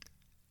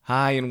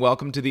Hi, and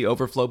welcome to the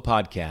Overflow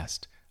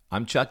Podcast.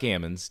 I'm Chuck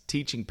Ammons,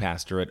 teaching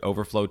pastor at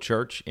Overflow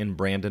Church in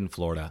Brandon,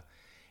 Florida,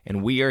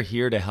 and we are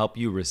here to help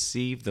you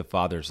receive the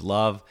Father's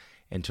love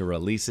and to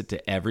release it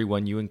to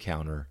everyone you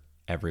encounter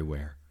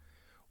everywhere.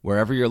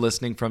 Wherever you're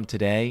listening from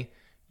today,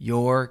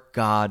 your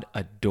God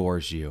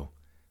adores you.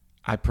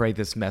 I pray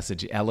this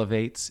message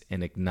elevates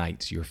and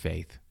ignites your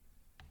faith.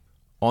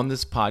 On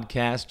this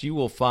podcast, you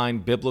will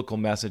find biblical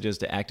messages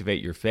to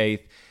activate your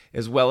faith,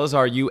 as well as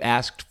our You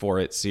Asked For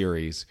It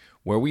series,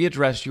 where we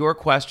address your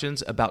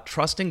questions about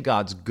trusting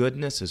God's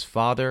goodness as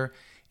Father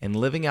and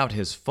living out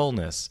His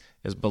fullness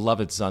as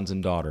beloved sons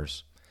and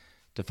daughters.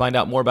 To find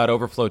out more about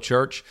Overflow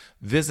Church,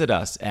 visit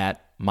us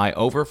at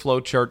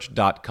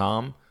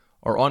myoverflowchurch.com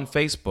or on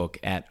Facebook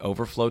at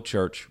Overflow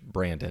Church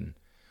Brandon.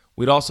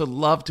 We'd also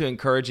love to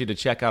encourage you to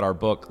check out our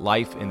book,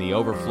 Life in the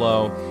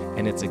Overflow,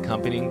 and its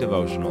accompanying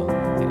devotional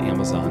at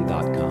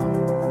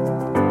Amazon.com.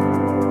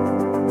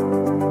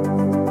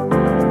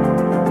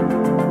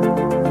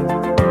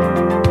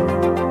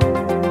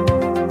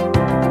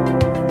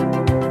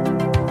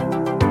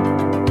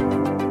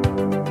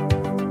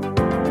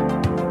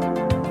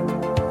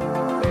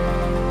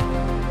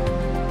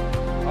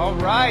 All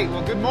right,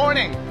 well, good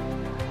morning.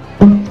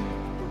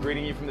 We're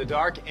greeting you from the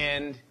dark,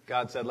 and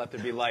God said, let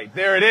there be light.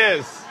 There it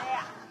is.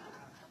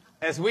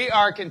 As we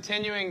are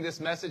continuing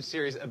this message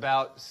series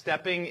about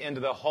stepping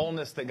into the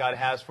wholeness that God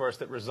has for us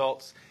that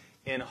results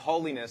in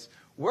holiness,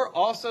 we're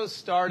also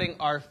starting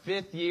our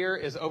 5th year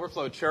as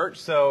Overflow Church.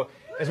 So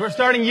as we're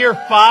starting year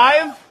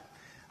 5,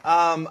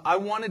 I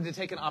wanted to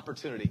take an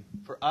opportunity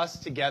for us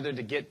together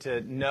to get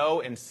to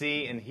know and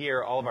see and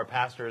hear all of our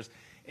pastors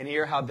and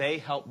hear how they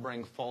help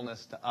bring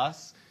fullness to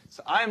us.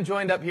 So I am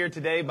joined up here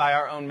today by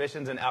our own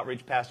missions and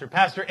outreach pastor,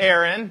 Pastor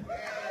Aaron.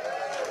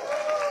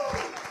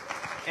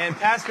 And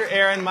Pastor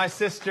Aaron, my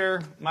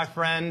sister, my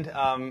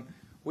friend,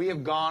 we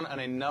have gone on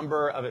a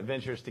number of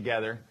adventures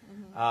together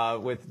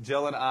with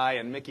Jill and I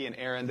and Mickey and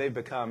Aaron. They've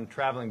become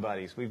traveling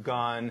buddies. We've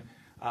gone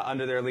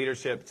under their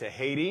leadership to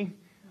Haiti.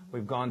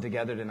 We've gone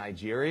together to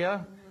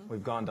Nigeria.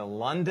 We've gone to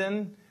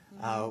London.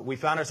 We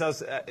found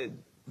ourselves,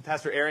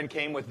 Pastor Aaron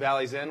came with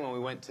Valley's Inn when we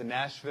went to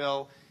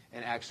Nashville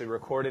and actually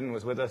recorded and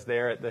was with us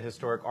there at the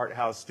Historic Art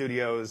House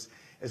Studios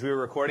as we were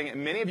recording.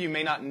 And many of you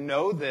may not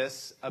know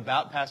this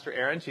about Pastor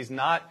Aaron. She's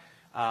not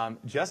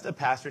just a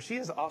pastor. She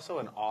is also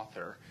an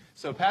author.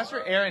 So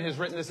Pastor Aaron has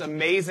written this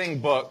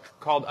amazing book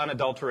called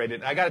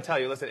Unadulterated. I got to tell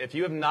you, listen, if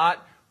you have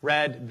not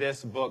read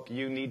this book,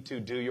 you need to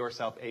do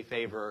yourself a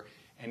favor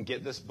and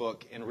get this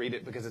book and read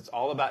it, because it's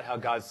all about how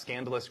God's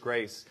scandalous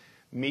grace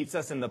meets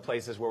us in the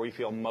places where we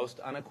feel most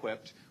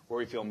unequipped, where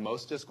we feel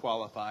most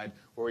disqualified,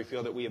 where we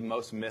feel that we have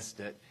most missed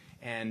it.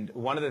 And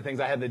one of the things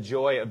I had the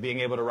joy of being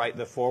able to write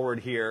the foreword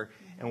here,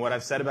 and what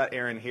I've said about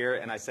Aaron here,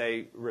 and I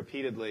say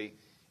repeatedly,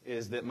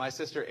 is that my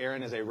sister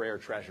Erin is a rare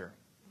treasure.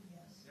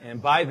 Yes.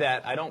 And by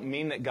that, I don't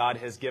mean that God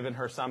has given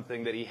her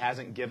something that He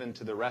hasn't given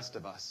to the rest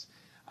of us.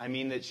 I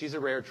mean that she's a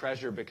rare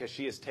treasure because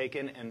she has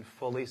taken and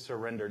fully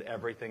surrendered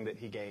everything that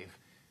He gave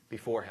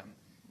before Him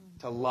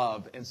to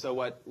love. And so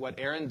what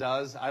Erin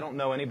does, I don't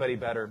know anybody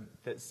better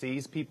that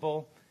sees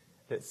people,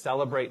 that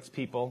celebrates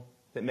people,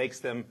 that makes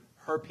them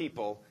her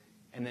people,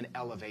 and then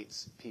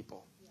elevates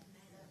people.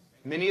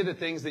 Many of the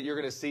things that you're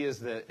going to see we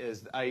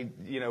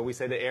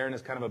say that Aaron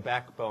is kind of a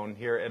backbone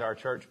here at our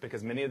church,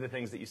 because many of the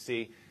things that you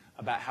see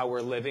about how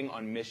we're living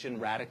on mission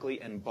radically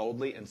and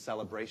boldly in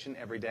celebration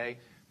every day,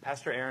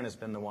 Pastor Aaron has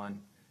been the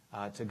one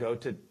to go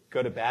to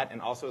bat,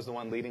 and also is the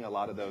one leading a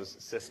lot of those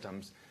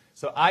systems.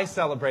 So I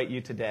celebrate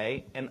you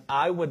today, and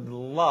I would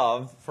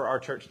love for our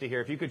church to hear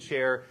if you could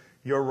share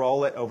your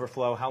role at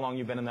Overflow, how long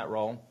you've been in that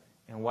role,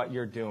 and what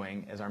you're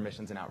doing as our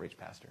missions and outreach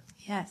pastor.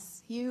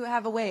 Yes, you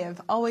have a way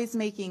of always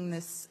making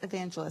this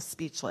evangelist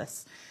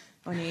speechless.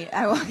 When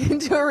I walk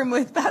into a room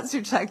with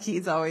Pastor Chuck,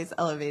 he's always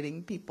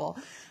elevating people.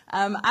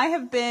 I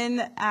have been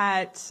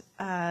at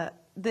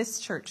this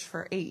church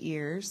for 8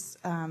 years.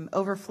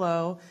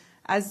 Overflow,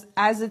 as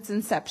its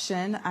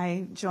inception,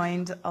 I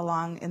joined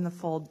along in the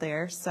fold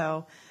there.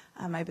 So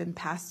I've been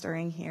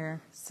pastoring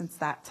here since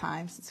that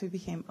time, since we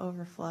became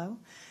Overflow.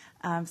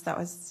 So that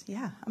was,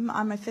 I'm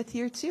on my 5th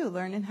year too,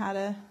 learning how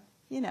to,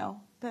 I'm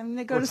going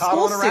to go to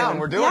school soon. Around.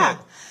 We're doing it.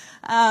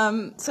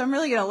 So I'm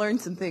really going to learn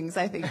some things,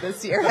 I think,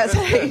 this year as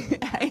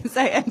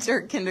I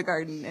enter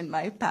kindergarten in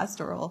my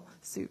pastoral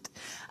suit.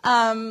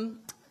 And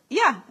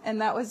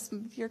that was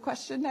your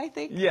question, I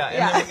think.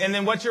 And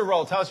then what's your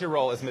role? Tell us your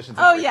role as missions.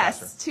 Oh, yes.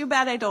 Pastor. Too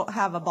bad I don't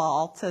have a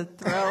ball to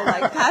throw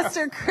like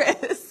Pastor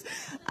Chris.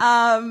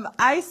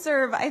 I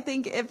serve, I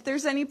think, if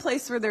there's any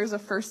place where there's a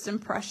first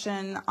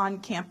impression on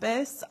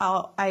campus,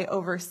 I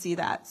oversee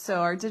that. So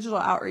our digital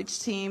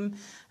outreach team,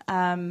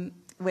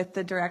 with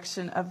the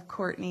direction of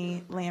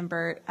Courtney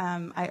Lambert,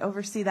 I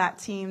oversee that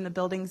team, the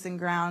buildings and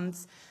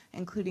grounds,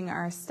 including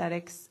our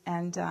aesthetics,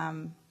 and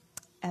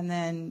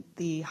then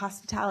the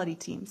hospitality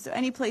team. So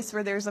any place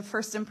where there's a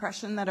first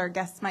impression that our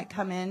guests might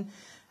come in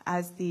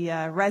as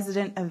the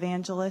resident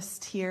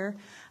evangelist here,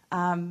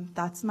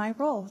 that's my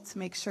role, to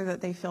make sure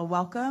that they feel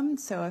welcome.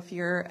 So if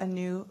you're a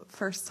new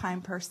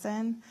first-time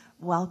person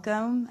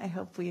welcome. I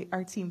hope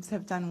our teams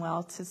have done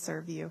well to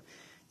serve you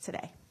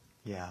today.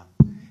 Yeah.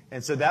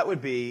 And so that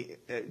would be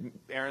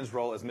Erin's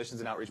role as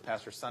missions and outreach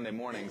pastor Sunday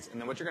mornings. And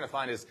then what you're going to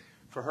find is,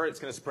 for her, it's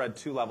going to spread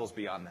 2 levels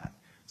beyond that.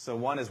 So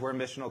one is we're a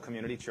missional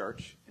community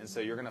church. And so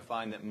you're going to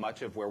find that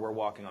much of where we're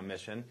walking on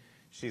mission,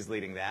 she's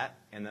leading that.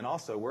 And then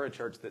also we're a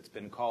church that's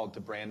been called to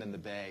Brandon, the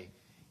Bay,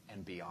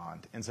 and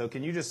beyond. And so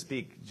can you just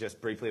speak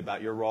just briefly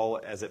about your role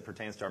as it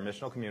pertains to our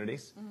missional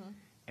communities? Mm-hmm.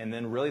 And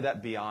then really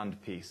that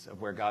beyond piece of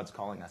where God's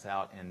calling us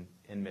out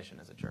in mission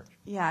as a church.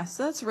 Yeah,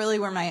 so that's really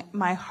where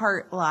my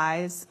heart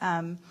lies.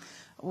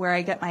 Where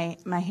I get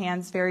my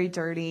hands very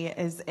dirty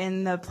is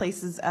in the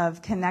places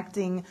of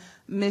connecting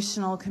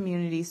missional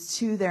communities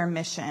to their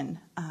mission.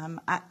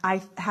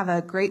 I have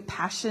a great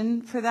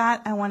passion for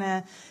that. I want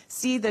to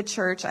see the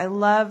church. I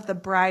love the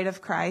bride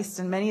of Christ,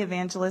 and many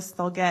evangelists,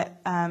 they'll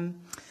get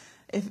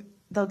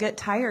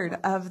tired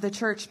of the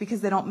church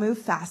because they don't move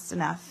fast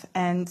enough.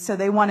 And so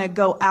they want to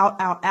go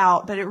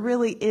out. But it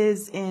really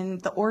is in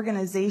the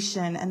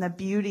organization and the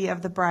beauty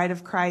of the bride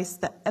of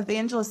Christ that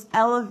evangelists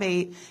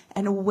elevate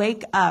and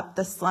wake up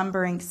the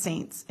slumbering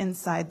saints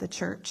inside the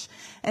church.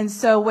 And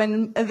so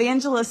when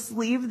evangelists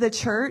leave the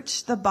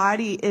church, the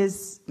body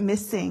is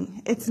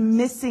missing. It's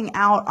missing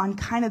out on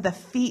kind of the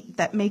feet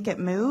that make it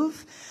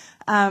move.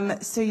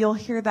 So you'll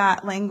hear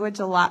that language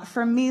a lot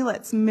from me.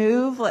 Let's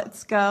move,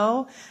 let's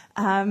go.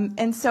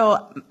 And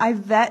so I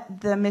vet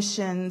the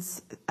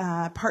missions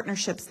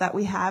partnerships that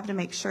we have to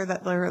make sure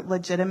that they're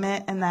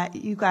legitimate and that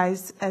you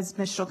guys as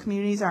missional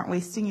communities aren't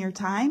wasting your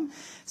time.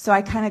 So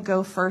I kind of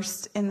go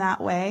first in that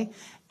way.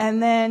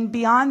 And then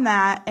beyond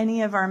that,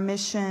 any of our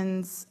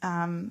missions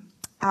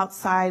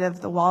outside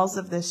of the walls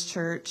of this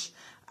church,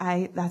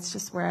 that's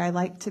just where I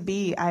like to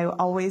be. I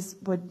always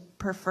would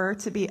prefer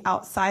to be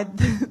outside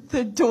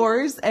the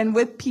doors and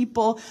with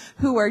people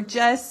who are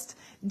just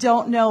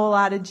don't know a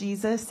lot of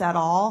Jesus at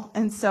all.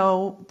 And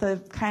so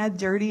the kind of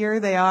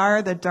dirtier they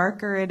are, the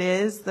darker it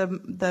is,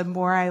 the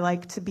more I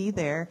like to be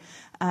there,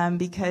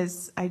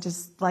 because I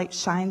just light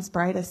shines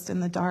brightest in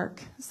the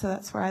dark. So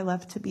that's where I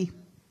love to be.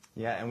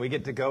 Yeah, and we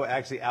get to go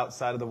actually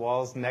outside of the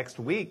walls next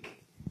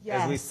week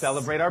as we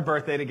celebrate our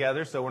birthday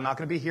together. So we're not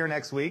going to be here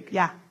next week.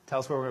 Yeah. Tell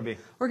us where we're going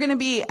to be. We're going to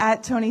be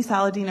at Tony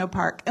Saladino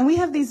Park. And we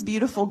have these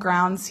beautiful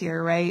grounds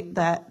here, right,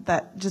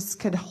 that just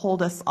could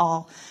hold us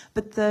all.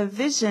 But the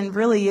vision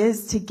really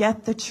is to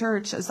get the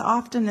church as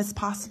often as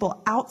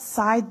possible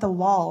outside the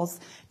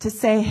walls to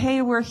say,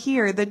 hey, we're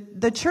here.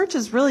 The church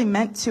is really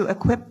meant to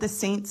equip the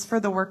saints for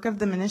the work of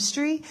the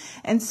ministry.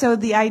 And so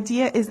the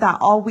idea is that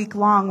all week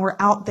long we're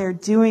out there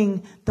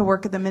doing the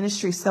work of the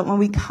ministry. So that when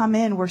we come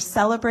in, we're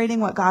celebrating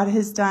what God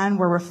has done.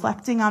 We're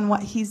reflecting on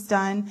what he's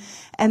done.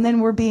 And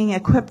then we're being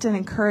equipped and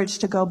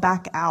encouraged to go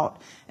back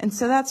out. And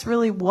so that's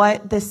really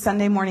what this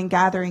Sunday morning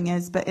gathering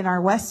is. But in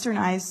our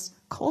westernized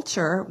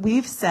culture,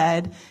 we've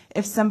said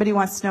if somebody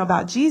wants to know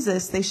about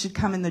Jesus, they should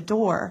come in the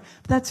door.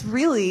 But that's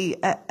really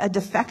a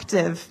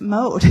defective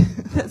mode.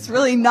 That's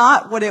really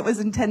not what it was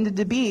intended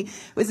to be.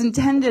 It was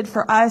intended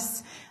for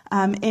us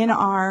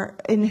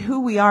in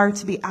who we are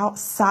to be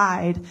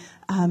outside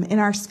in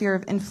our sphere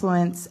of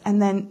influence,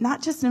 and then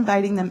not just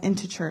inviting them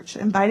into church,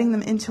 inviting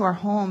them into our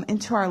home,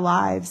 into our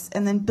lives,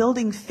 and then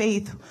building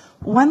faith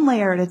one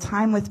layer at a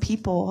time with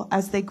people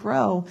as they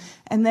grow.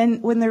 And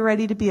then when they're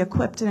ready to be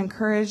equipped and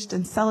encouraged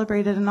and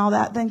celebrated and all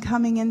that, then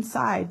coming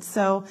inside.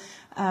 So,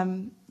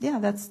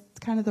 that's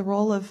kind of the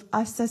role of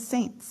us as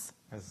saints.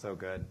 That's so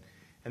good.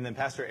 And then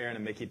Pastor Aaron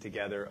and Mickey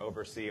together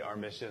oversee our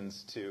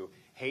missions to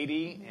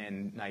Haiti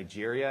and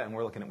Nigeria, and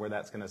we're looking at where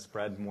that's going to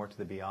spread more to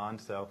the beyond.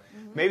 So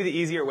maybe the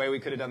easier way we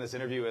could have done this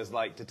interview is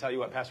like to tell you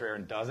what Pastor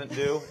Aaron doesn't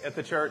do at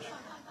the church.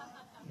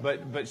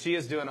 But she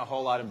is doing a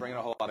whole lot and bringing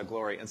a whole lot of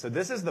glory. And so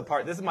this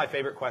is my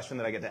favorite question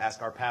that I get to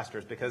ask our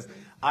pastors, because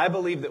I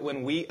believe that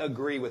when we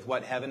agree with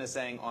what heaven is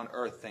saying on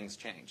earth, things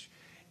change.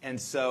 And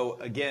so,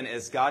 again,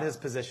 as God has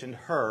positioned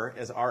her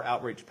as our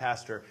outreach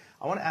pastor,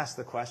 I want to ask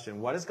the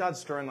question, what is God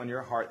stirring on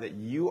your heart that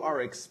you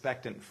are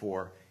expectant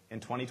for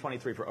in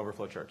 2023 for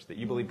Overflow Church, that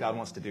you believe God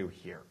wants to do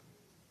here?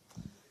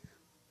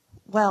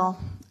 Well,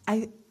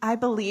 I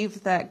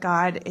believe that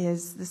God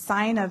is the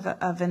sign of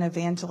an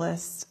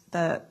evangelist.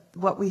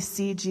 What we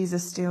see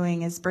Jesus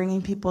doing is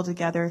bringing people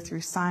together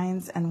through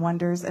signs and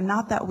wonders, and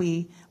not that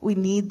we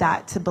need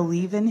that to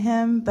believe in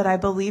him, but I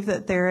believe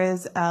that there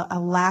is a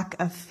lack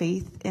of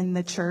faith in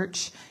the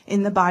church,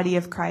 in the body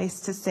of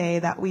Christ, to say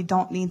that we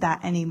don't need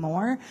that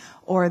anymore,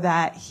 or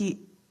that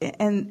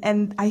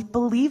and I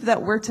believe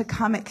that we're to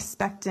come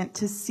expectant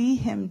to see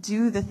him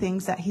do the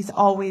things that he's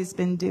always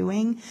been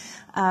doing,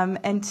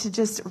 and to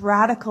just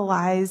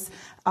radicalize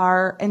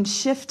and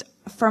shift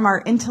from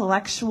our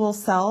intellectual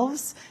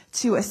selves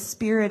to a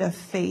spirit of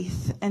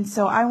faith. And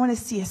so I want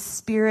to see a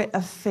spirit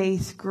of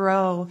faith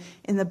grow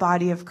in the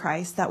body of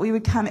Christ, that we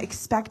would come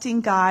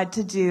expecting God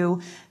to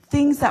do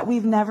things that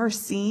we've never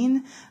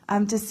seen,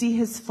 to see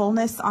his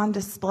fullness on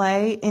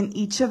display in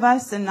each of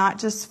us, and not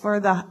just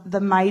for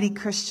the mighty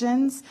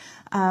Christians.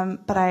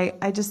 But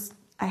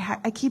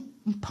I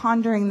keep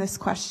pondering this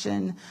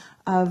question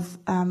of,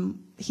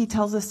 he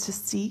tells us to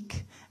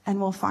seek and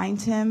we'll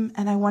find him.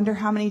 And I wonder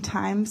how many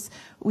times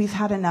we've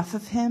had enough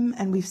of him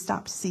and we've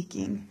stopped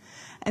seeking.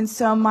 And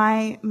so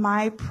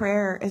my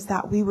prayer is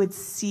that we would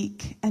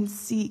seek and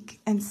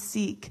seek and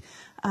seek.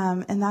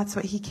 And that's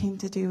what he came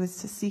to do, is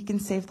to seek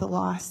and save the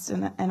lost.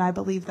 And I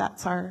believe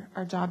that's our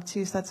job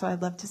too. So that's what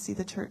I'd love to see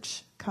the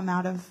church come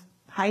out of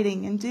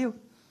hiding and do.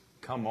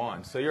 Come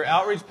on. So your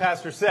outreach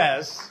pastor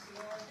says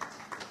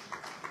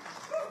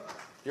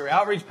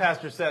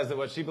that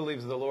what she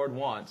believes the Lord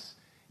wants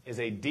is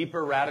a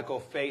deeper radical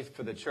faith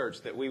for the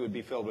church, that we would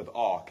be filled with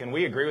awe. Can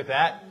we agree with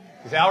that?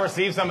 Does Al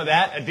receive some of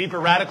that? A deeper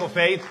radical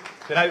faith?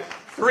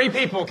 Three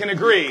people can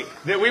agree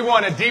that we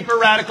want a deeper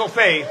radical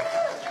faith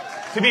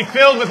to be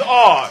filled with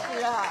awe.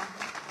 Yeah.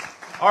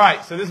 All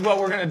right, so this is what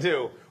we're going to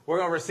do. We're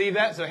going to receive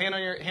that. So hand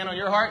on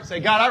your heart. Say,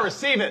 God, I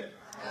receive it.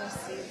 I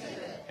receive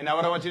it. And now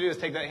what I want you to do is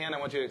take that hand. I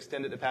want you to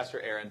extend it to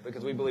Pastor Aaron,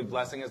 because we believe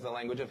blessing is the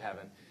language of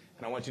heaven.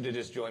 And I want you to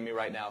just join me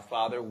right now.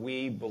 Father,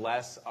 we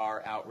bless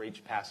our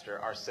outreach pastor,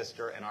 our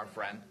sister, and our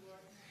friend.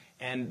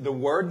 And the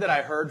word that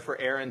I heard for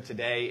Aaron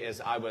today, as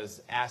I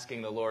was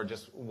asking the Lord,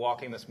 just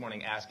walking this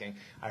morning asking,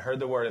 I heard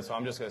the word, and so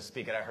I'm just going to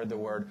speak it. I heard the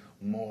word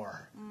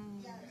more.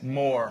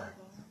 More.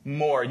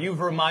 More. You've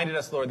reminded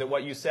us, Lord, that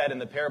what you said in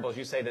the parables,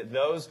 you say that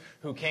those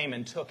who came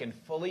and took and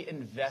fully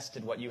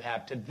invested what you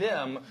have, to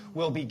them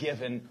will be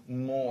given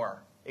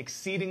more.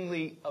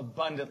 Exceedingly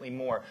abundantly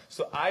more.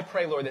 So I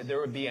pray, Lord, that there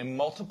would be a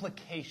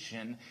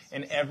multiplication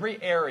in every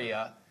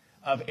area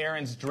of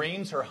Aaron's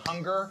dreams, her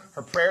hunger,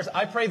 her prayers.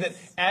 I pray that,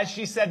 as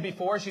she said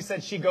before, she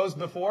said she goes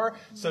before.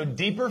 So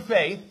deeper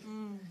faith,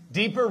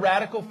 deeper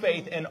radical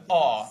faith and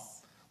awe.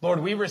 Lord,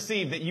 we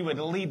receive that you would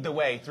lead the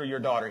way through your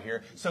daughter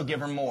here. So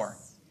give her more.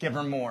 Give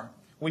her more.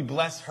 We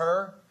bless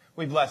her.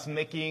 We bless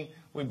Mickey.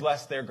 We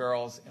bless their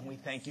girls. And we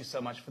thank you so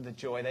much for the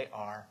joy they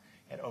are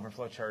at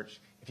Overflow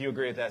Church. If you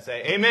agree with that,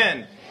 say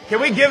amen. Can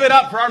we give it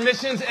up for our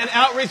missions and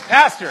outreach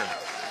pastor?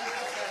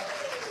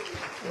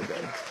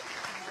 Okay.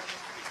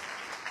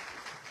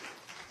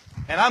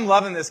 And I'm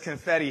loving this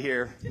confetti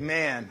here.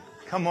 Man,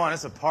 come on,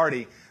 it's a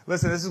party.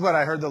 Listen, this is what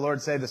I heard the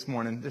Lord say this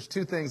morning. There's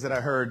two things that I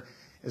heard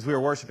as we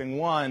were worshiping.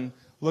 One,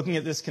 looking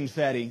at this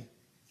confetti,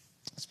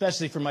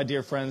 especially for my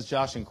dear friends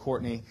Josh and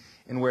Courtney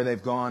and where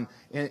they've gone.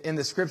 In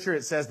the scripture,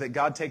 it says that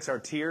God takes our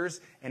tears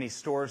and he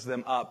stores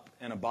them up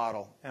in a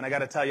bottle. And I got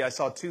to tell you, I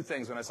saw two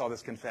things when I saw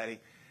this confetti.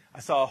 I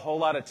saw a whole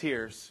lot of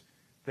tears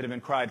that have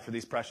been cried for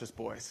these precious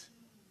boys.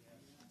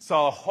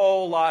 Saw a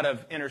whole lot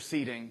of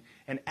interceding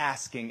and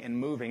asking and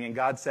moving. And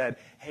God said,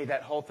 hey,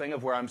 that whole thing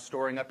of where I'm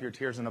storing up your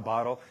tears in a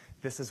bottle,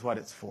 this is what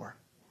it's for.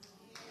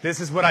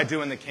 This is what I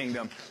do in the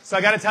kingdom. So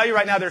I got to tell you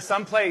right now, there's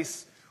some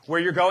place where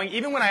you're going.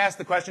 Even when I ask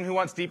the question, who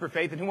wants deeper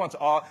faith and who wants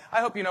awe,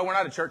 I hope you know we're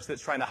not a church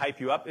that's trying to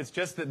hype you up. It's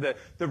just that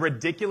the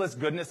ridiculous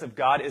goodness of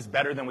God is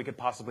better than we could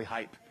possibly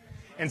hype.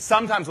 And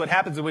sometimes what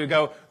happens is we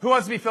go, who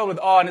wants to be filled with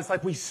awe? And it's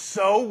like we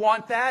so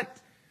want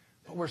that,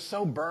 but we're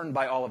so burned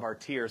by all of our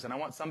tears. And I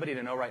want somebody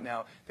to know right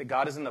now that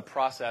God is in the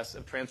process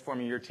of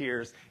transforming your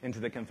tears into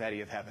the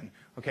confetti of heaven.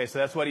 Okay, so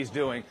that's what he's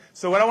doing.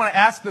 So what I want to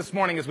ask this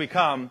morning as we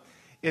come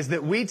is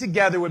that we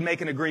together would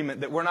make an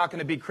agreement that we're not going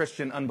to be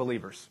Christian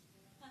unbelievers.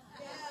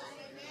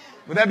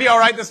 Would that be all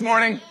right this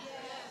morning? Yes.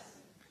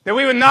 That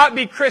we would not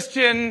be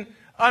Christian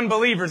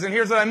unbelievers. And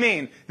here's what I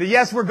mean. That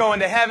yes, we're going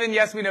to heaven.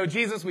 Yes, we know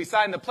Jesus. We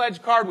signed the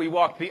pledge card. We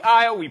walked the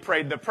aisle. We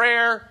prayed the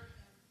prayer.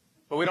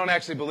 But we don't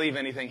actually believe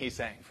anything he's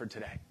saying for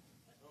today.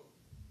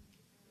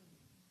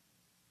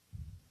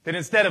 That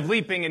instead of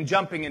leaping and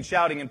jumping and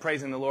shouting and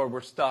praising the Lord,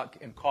 we're stuck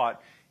and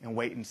caught and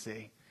wait and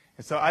see.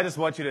 And so I just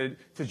want you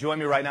to join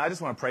me right now. I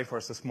just want to pray for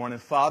us this morning.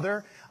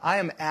 Father, I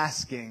am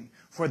asking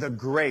for the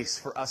grace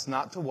for us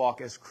not to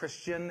walk as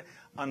Christian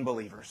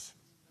unbelievers.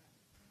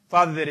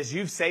 Father, that as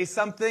you say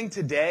something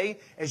today,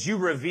 as you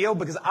reveal,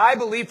 because I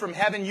believe from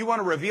heaven you want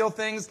to reveal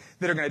things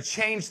that are going to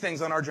change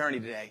things on our journey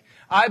today.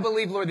 I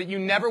believe, Lord, that you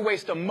never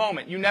waste a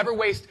moment. You never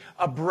waste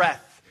a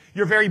breath.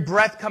 Your very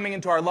breath coming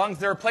into our lungs.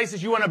 There are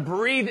places you want to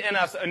breathe in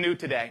us anew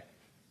today.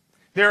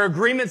 There are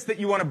agreements that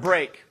you want to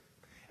break.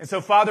 And so,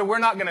 Father, we're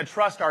not going to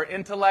trust our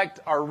intellect,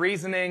 our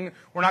reasoning.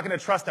 We're not going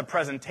to trust a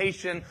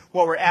presentation.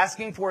 What we're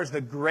asking for is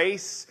the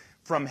grace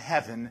from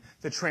heaven,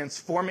 the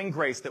transforming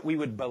grace that we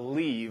would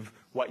believe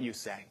what you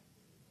say.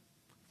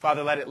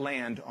 Father, let it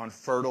land on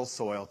fertile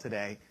soil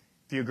today.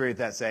 If you agree with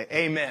that, say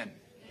amen.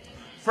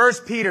 1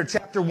 Peter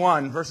chapter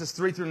 1, verses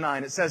 3 through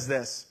 9, it says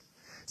this.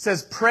 It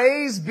says,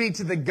 praise be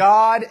to the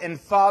God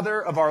and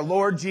Father of our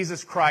Lord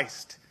Jesus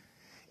Christ.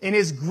 In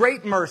his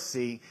great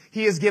mercy,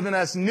 he has given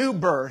us new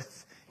birth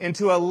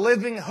into a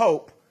living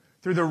hope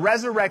through the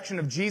resurrection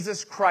of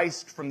Jesus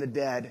Christ from the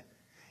dead,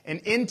 and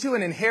into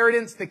an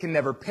inheritance that can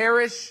never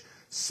perish,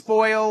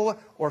 spoil,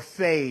 or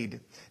fade.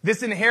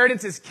 This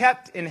inheritance is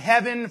kept in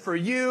heaven for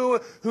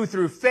you, who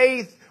through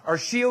faith are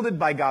shielded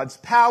by God's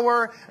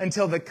power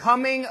until the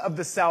coming of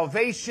the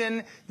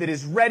salvation that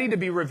is ready to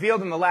be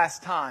revealed in the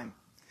last time.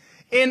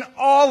 In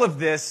all of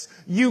this,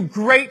 you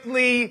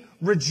greatly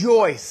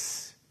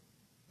rejoice,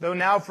 though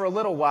now for a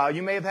little while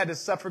you may have had to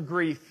suffer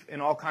grief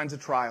in all kinds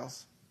of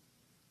trials.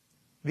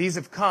 These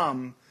have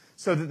come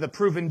so that the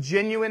proven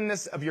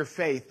genuineness of your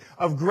faith,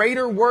 of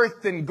greater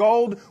worth than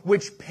gold,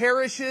 which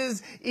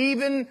perishes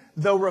even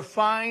though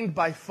refined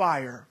by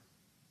fire,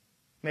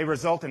 may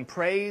result in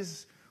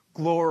praise,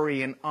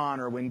 glory, and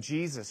honor when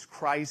Jesus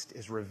Christ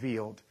is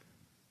revealed.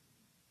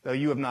 Though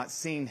you have not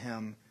seen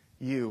him,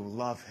 you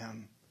love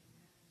him.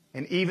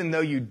 And even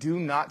though you do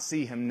not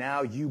see him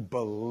now, you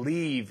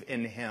believe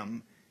in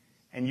him,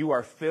 and you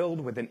are filled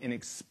with an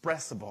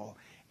inexpressible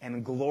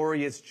and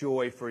glorious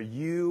joy, for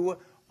you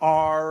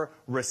are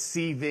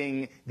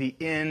receiving the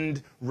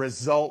end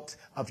result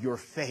of your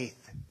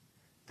faith,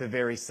 the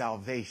very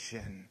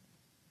salvation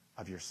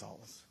of your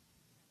souls.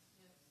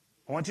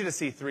 I want you to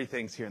see three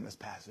things here in this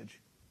passage: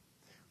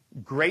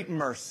 great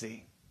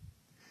mercy,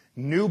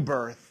 new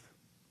birth,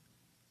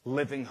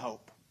 living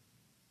hope.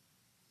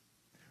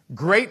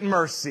 Great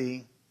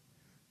mercy,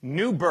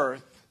 new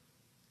birth,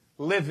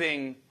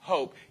 living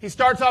hope. He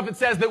starts off and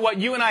says that what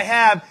you and I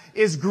have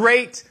is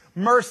great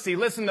mercy.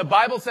 Listen, the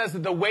Bible says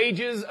that the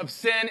wages of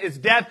sin is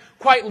death.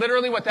 Quite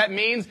literally what that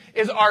means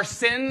is our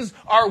sins,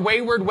 our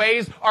wayward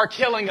ways are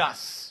killing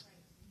us.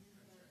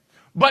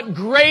 But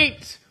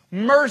great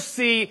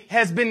mercy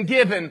has been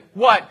given.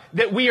 What?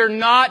 That we are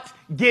not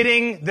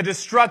getting the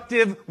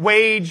destructive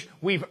wage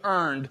we've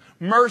earned.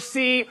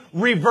 Mercy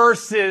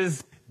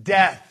reverses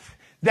death.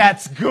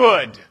 That's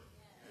good.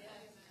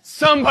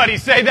 Somebody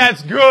say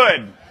that's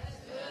good.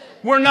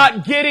 We're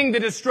not getting the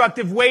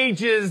destructive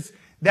wages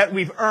that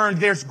we've earned.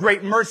 There's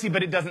great mercy,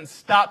 but it doesn't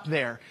stop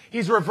there.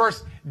 He's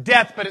reversed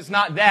death, but it's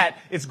not that.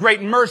 It's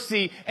great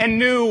mercy and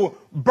new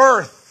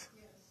birth.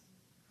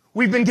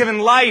 We've been given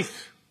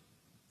life.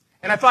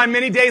 And I find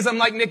many days I'm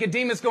like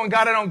Nicodemus going,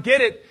 God, I don't get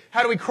it.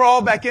 How do we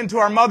crawl back into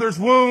our mother's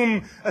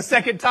womb a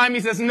second time? He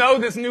says, no,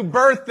 this new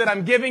birth that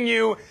I'm giving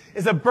you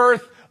is a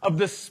birth of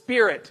the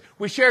Spirit.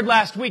 We shared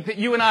last week that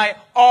you and I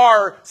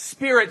are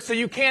spirit, so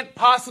you can't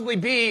possibly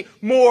be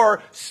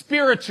more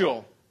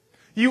spiritual.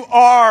 You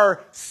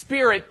are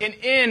spirit, and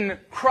in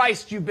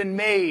Christ you've been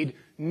made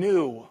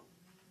new.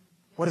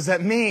 What does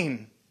that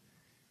mean?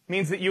 It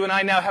means that you and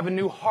I now have a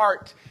new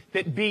heart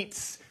that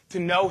beats to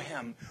know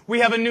him. We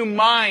have a new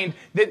mind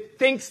that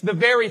thinks the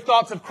very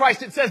thoughts of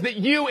Christ. It says that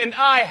you and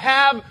I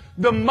have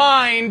the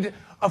mind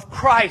of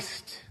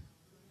Christ.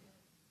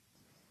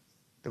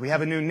 That we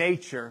have a new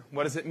nature.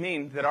 What does it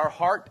mean? That our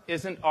heart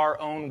isn't our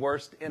own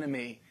worst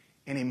enemy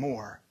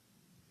anymore.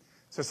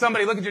 So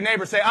somebody look at your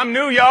neighbor and say, I'm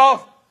new,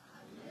 y'all.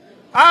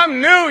 I'm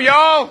new,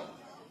 y'all.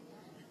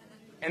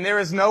 And there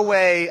is no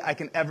way I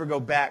can ever go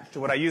back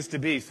to what I used to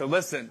be. So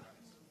listen.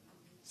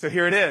 So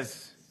here it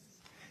is.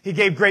 He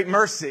gave great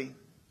mercy.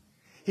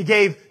 He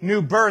gave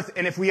new birth.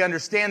 And if we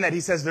understand that,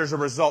 he says there's a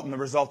result. And the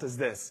result is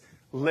this: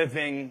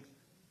 living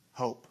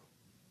hope.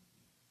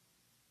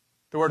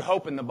 The word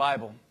hope in the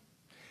Bible,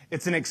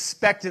 it's an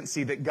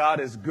expectancy that God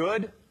is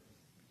good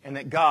and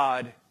that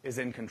God is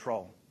in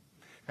control.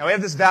 Now, we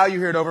have this value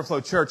here at Overflow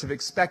Church of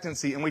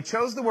expectancy, and we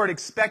chose the word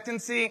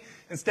expectancy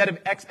instead of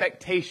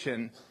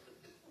expectation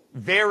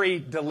very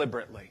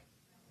deliberately.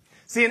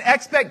 See, an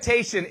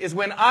expectation is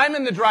when I'm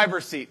in the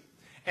driver's seat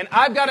and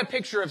I've got a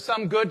picture of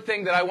some good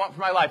thing that I want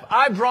for my life.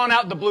 I've drawn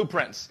out the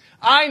blueprints.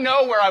 I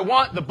know where I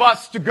want the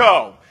bus to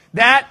go.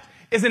 That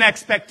is an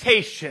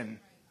expectation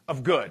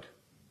of good.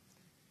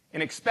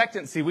 In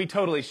expectancy, we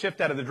totally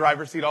shift out of the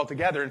driver's seat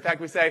altogether. In fact,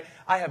 we say,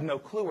 I have no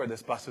clue where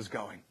this bus is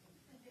going.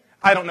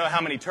 I don't know how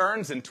many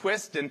turns and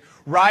twists and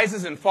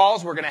rises and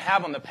falls we're going to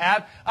have on the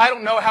path. I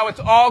don't know how it's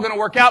all going to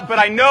work out, but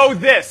I know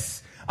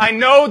this. I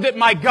know that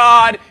my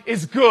God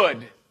is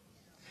good.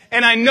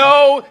 And I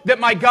know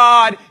that my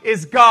God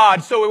is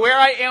God. So where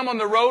I am on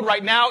the road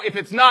right now, if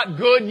it's not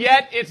good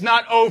yet, it's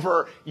not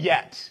over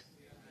yet.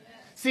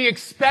 See,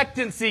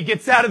 expectancy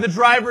gets out of the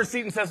driver's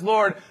seat and says,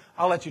 Lord,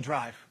 I'll let you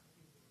drive.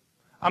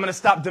 I'm going to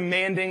stop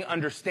demanding,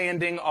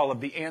 understanding all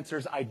of the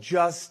answers. I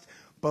just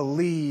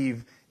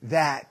believe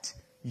that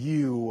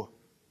you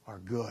are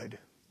good.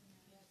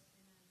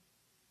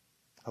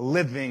 A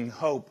living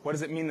hope. What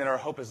does it mean that our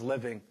hope is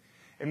living?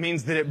 It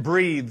means that it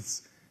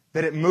breathes,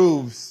 that it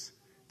moves,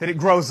 that it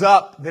grows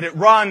up, that it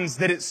runs,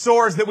 that it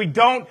soars, that we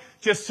don't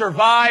just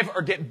survive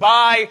or get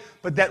by,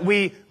 but that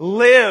we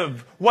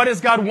live. What does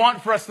God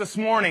want for us this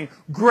morning?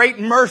 Great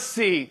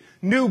mercy,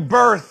 new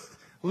birth,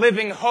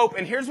 living hope.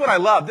 And here's what I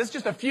love. This is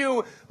just a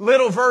few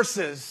little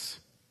verses.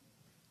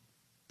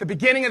 The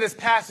beginning of this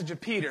passage of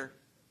Peter.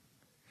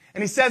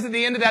 And he says at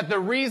the end of that,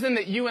 the reason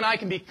that you and I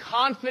can be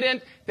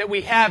confident that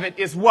we have it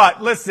is what?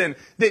 Listen,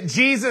 that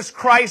Jesus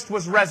Christ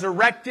was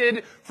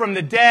resurrected from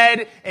the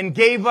dead and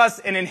gave us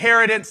an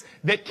inheritance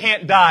that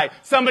can't die.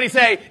 Somebody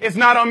say, it's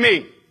not on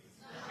me.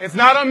 It's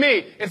not on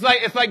me. It's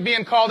like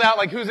being called out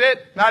like, who's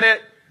it? Not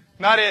it.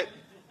 Not it.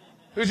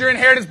 Who's your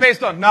inheritance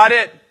based on? Not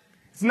it.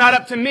 It's not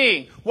up to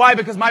me. Why?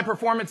 Because my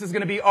performance is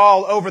going to be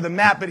all over the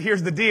map. But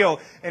here's the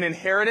deal. An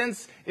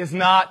inheritance is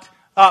not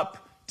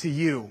up to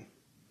you.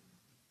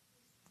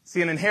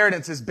 See, an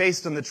inheritance is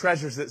based on the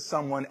treasures that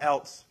someone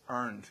else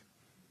earned,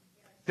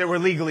 that were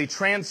legally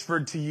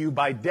transferred to you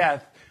by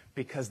death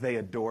because they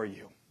adore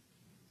you.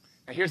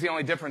 Now, here's the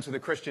only difference with a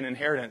Christian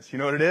inheritance. You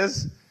know what it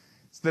is?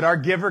 so that our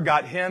giver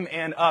got him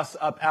and us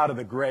up out of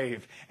the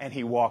grave, and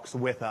he walks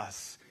with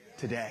us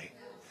today.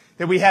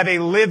 That we have a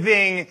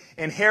living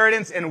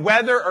inheritance, and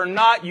whether or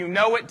not you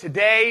know it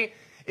today,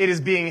 it is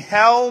being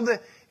held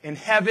in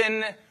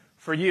heaven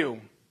for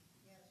you.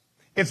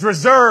 It's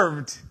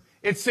reserved.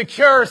 It's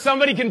secure.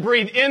 Somebody can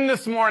breathe in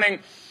this morning.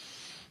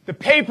 The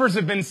papers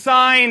have been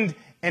signed,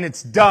 and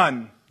it's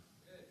done.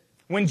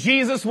 When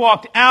Jesus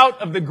walked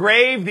out of the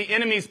grave, the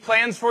enemy's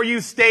plans for you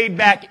stayed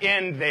back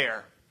in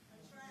there.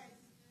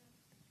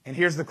 And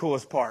here's the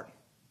coolest part.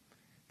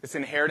 This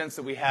inheritance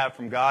that we have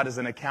from God is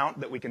an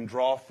account that we can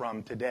draw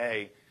from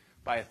today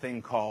by a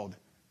thing called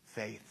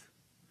faith.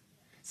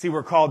 See,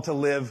 we're called to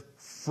live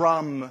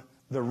from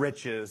the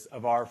riches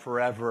of our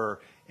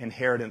forever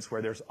inheritance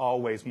where there's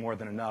always more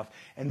than enough.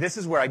 And this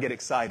is where I get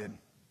excited.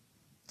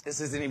 This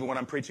isn't even what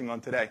I'm preaching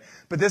on today,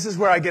 but this is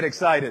where I get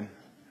excited.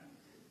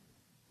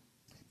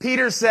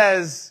 Peter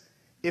says,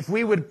 if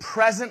we would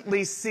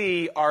presently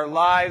see our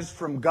lives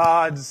from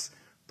God's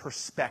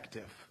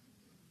perspective,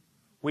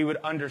 we would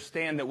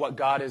understand that what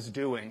God is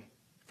doing,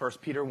 1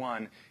 Peter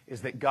 1,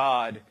 is that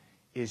God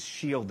is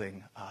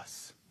shielding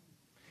us.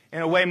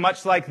 In a way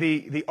much like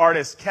the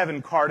artist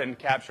Kevin Carden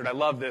captured. I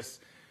love this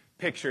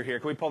picture here.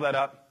 Can we pull that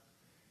up?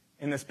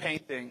 In this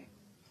painting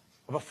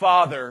of a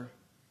father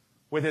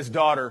with his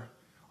daughter.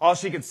 All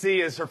she could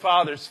see is her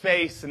father's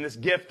face and this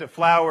gift of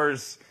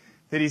flowers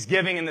that he's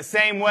giving. In the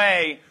same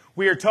way,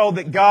 we are told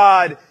that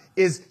God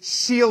is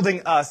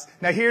shielding us.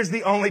 Now here's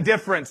the only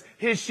difference.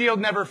 His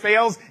shield never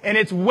fails, and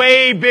it's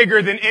way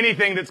bigger than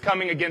anything that's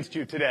coming against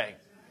you today.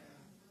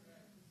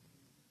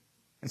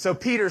 And so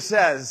Peter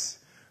says,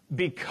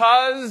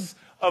 because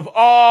of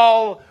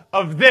all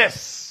of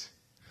this,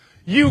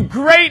 you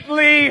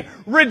greatly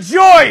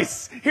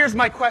rejoice. Here's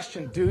my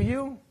question. Do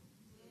you?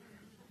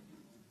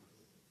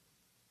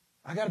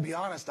 I got to be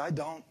honest, I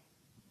don't.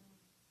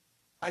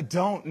 I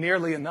don't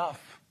nearly enough.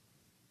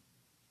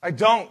 I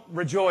don't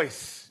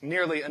rejoice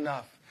nearly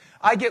enough.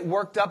 I get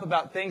worked up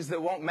about things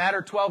that won't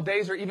matter 12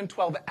 days or even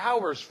 12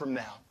 hours from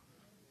now.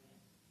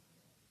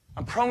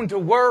 I'm prone to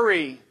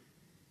worry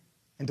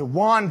and to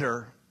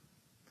wander.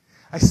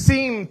 I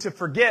seem to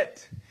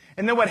forget.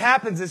 And then what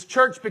happens is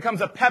church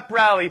becomes a pep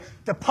rally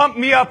to pump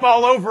me up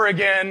all over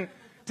again,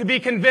 to be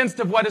convinced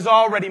of what is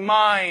already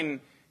mine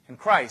in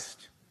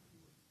Christ.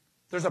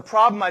 If there's a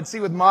problem I'd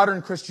see with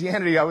modern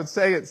Christianity, I would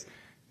say it's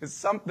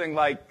something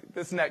like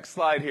this next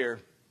slide here.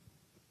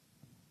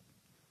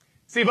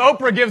 See, if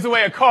Oprah gives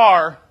away a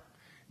car,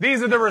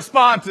 these are the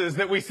responses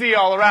that we see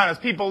all around us,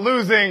 people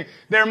losing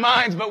their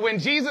minds. But when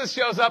Jesus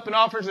shows up and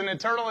offers an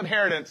eternal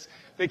inheritance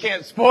that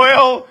can't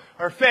spoil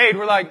or fade,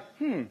 we're like,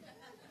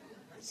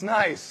 it's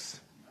nice.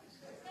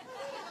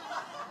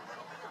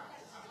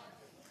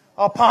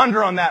 I'll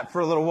ponder on that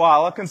for a little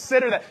while. I'll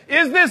consider that.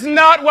 Is this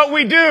not what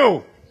we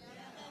do?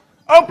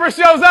 Oprah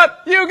shows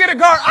up, you get a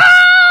car.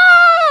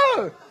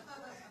 Ah!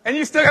 And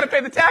you still got to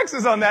pay the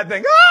taxes on that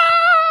thing. Ah!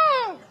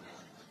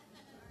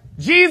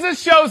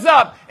 Jesus shows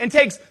up and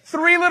takes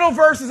 3 little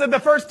verses of the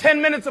first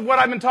 10 minutes of what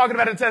I've been talking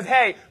about and says,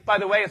 hey, by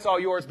the way, it's all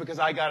yours because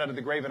I got out of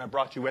the grave and I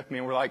brought you with me.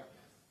 And we're like,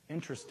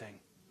 interesting.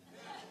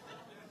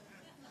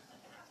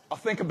 I'll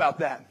think about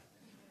that.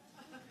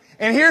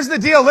 And here's the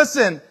deal.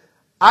 Listen,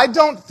 I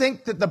don't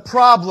think that the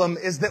problem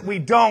is that we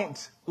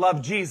don't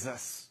love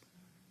Jesus.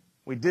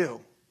 We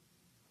do.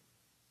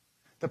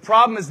 The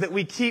problem is that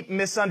we keep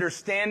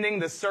misunderstanding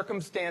the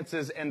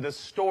circumstances and the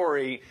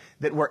story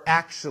that we're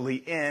actually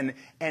in,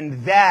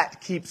 and that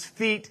keeps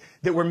feet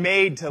that were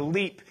made to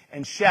leap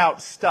and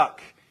shout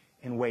stuck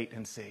in wait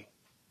and see.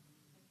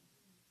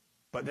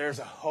 But there's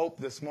a hope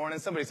this morning.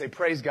 Somebody say,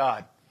 praise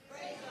God.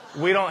 Praise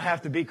God. We don't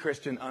have to be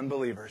Christian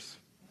unbelievers.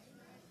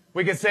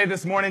 We could say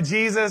this morning,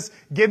 Jesus,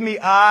 give me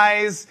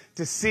eyes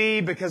to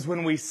see, because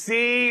when we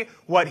see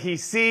what He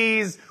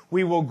sees,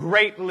 we will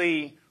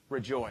greatly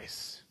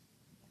rejoice.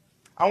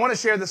 I want to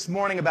share this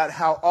morning about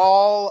how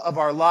all of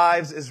our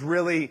lives is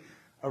really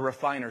a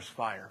refiner's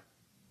fire.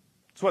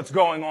 It's what's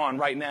going on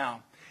right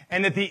now.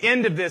 And at the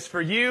end of this,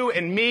 for you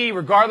and me,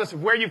 regardless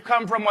of where you've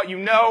come from, what you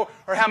know,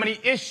 or how many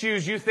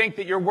issues you think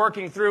that you're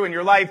working through in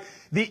your life,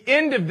 the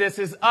end of this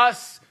is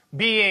us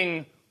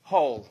being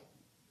whole.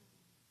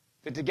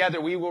 That together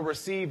we will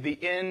receive the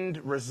end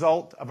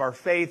result of our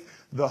faith,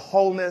 the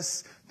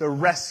wholeness, the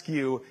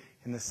rescue,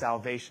 and the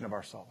salvation of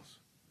our souls.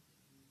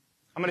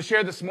 I'm going to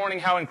share this morning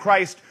how in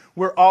Christ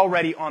we're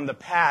already on the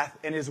path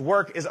and His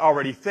work is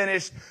already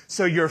finished.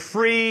 So you're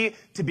free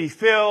to be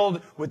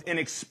filled with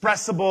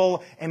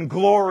inexpressible and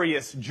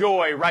glorious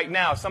joy right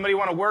now. Somebody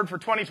want a word for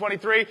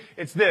 2023?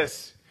 It's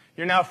this.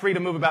 You're now free to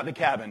move about the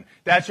cabin.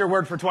 That's your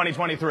word for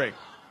 2023.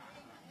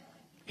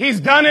 He's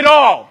done it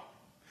all.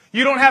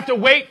 You don't have to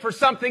wait for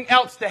something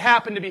else to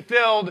happen to be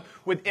filled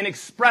with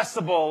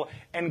inexpressible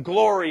and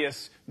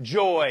glorious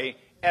joy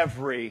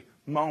every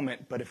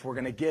moment. But if we're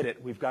going to get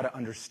it, we've got to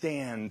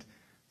understand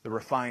the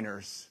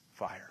refiner's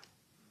fire.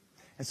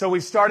 And so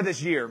we've started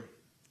this year,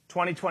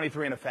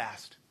 2023, in a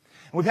fast.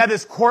 We've had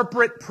this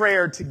corporate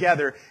prayer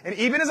together. And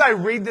even as I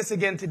read this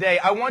again today,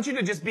 I want you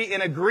to just be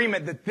in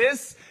agreement that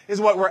this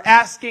is what we're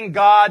asking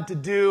God to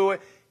do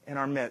in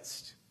our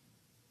midst.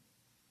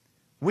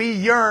 We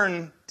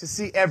yearn to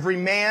see every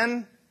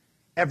man,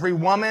 every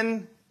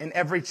woman, and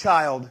every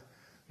child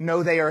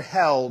know they are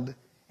held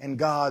in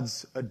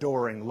God's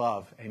adoring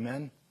love.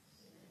 Amen?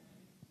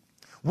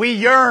 We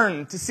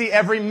yearn to see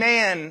every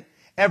man,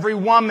 every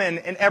woman,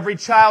 and every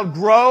child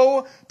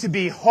grow to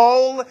be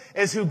whole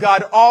as who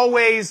God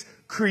always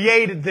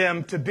created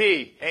them to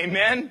be.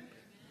 Amen?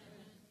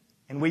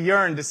 And we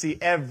yearn to see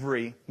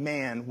every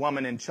man,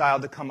 woman, and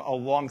child to come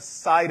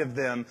alongside of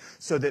them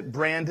so that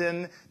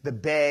Brandon, the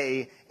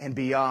Bay, and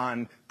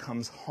beyond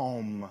comes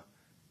home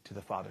to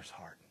the Father's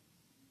heart.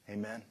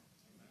 Amen?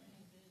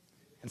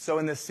 And so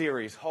in this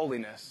series,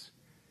 Whol-i-ness,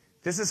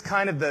 this is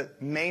kind of the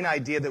main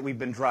idea that we've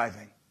been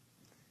driving.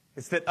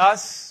 It's that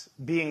us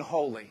being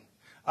holy,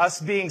 us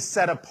being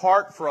set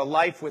apart for a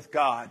life with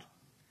God,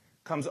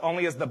 comes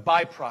only as the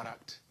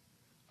byproduct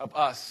of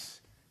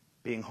us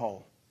being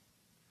whole.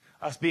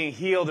 Us being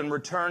healed and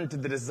returned to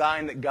the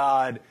design that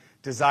God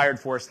desired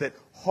for us, that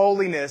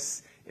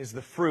holiness is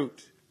the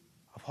fruit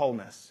of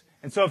wholeness.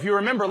 And so if you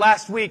remember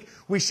last week,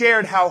 we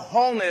shared how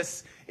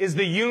wholeness is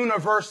the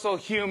universal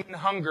human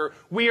hunger.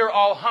 We are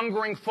all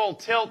hungering full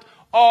tilt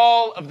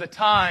all of the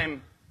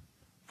time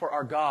for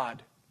our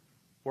God.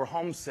 We're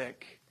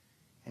homesick,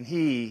 and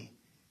He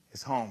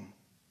is home.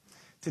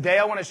 Today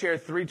I want to share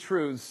 3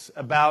 truths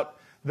about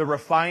the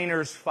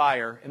refiner's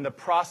fire and the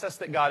process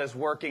that God is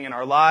working in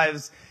our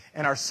lives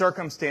and our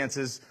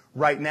circumstances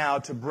right now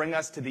to bring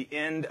us to the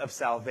end of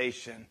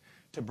salvation,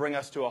 to bring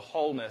us to a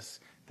wholeness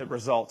that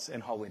results in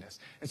holiness.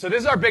 And so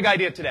this is our big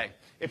idea today.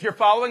 If you're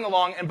following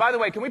along, and by the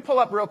way, can we pull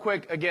up real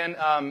quick again,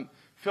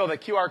 Phil, the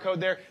QR code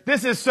there?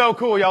 This is so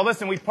cool, y'all.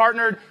 Listen, we've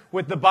partnered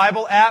with the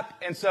Bible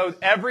app, and so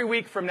every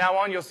week from now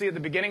on, you'll see at the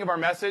beginning of our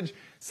message,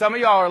 some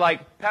of y'all are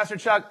like, Pastor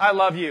Chuck, I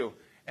love you.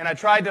 And I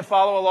tried to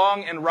follow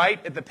along and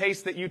write at the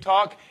pace that you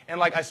talk,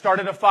 and I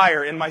started a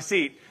fire in my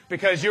seat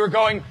because you were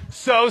going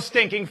so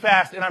stinking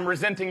fast, and I'm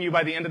resenting you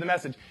by the end of the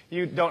message.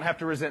 You don't have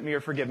to resent me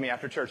or forgive me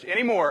after church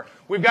anymore.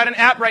 We've got an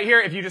app right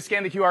here. If you just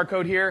scan the QR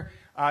code here,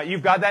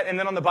 you've got that. And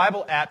then on the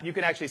Bible app, you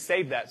can actually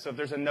save that. So if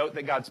there's a note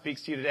that God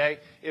speaks to you today,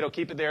 it'll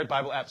keep it there. The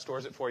Bible app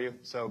stores it for you.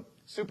 So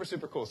super,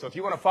 super cool. So if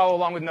you want to follow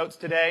along with notes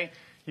today,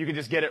 you can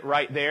just get it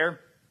right there.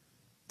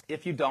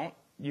 If you don't,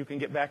 you can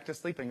get back to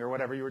sleeping or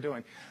whatever you were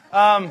doing.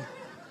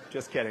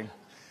 Just kidding.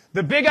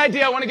 The big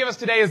idea I want to give us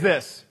today is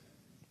this.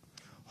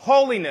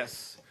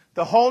 Holiness.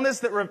 The wholeness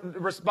that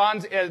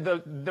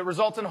that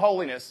results in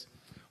holiness.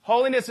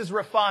 Holiness is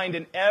refined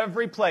in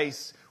every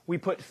place we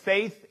put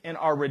faith in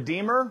our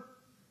Redeemer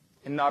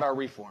and not our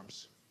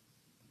reforms.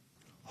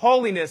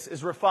 Holiness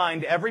is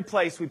refined every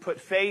place we put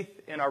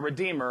faith in our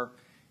Redeemer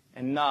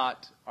and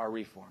not our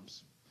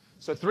reforms.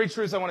 So 3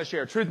 truths I want to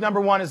share. Truth number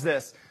 1 is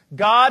this.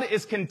 God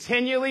is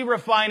continually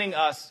refining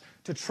us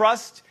to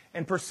trust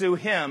and pursue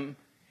Him,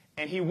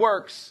 and He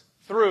works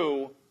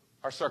through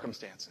our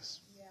circumstances.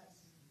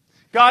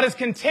 God is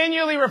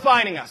continually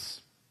refining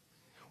us.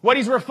 What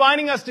He's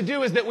refining us to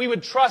do is that we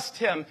would trust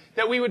Him,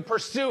 that we would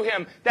pursue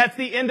Him. That's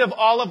the end of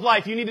all of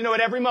life. You need to know at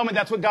every moment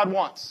that's what God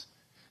wants.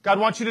 God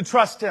wants you to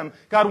trust Him.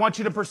 God wants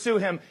you to pursue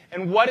Him.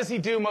 And what does He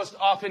do most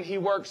often? He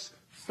works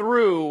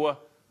through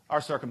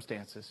our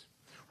circumstances.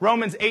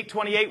 Romans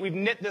 8:28, we've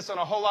knit this on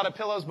a whole lot of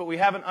pillows, but we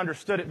haven't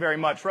understood it very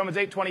much. Romans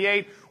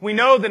 8:28, we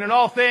know that in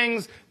all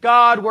things,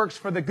 God works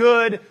for the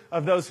good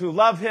of those who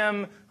love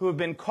Him, who have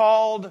been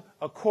called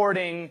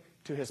according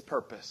to His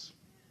purpose.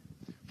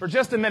 For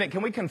just a minute,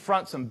 can we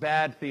confront some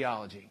bad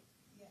theology?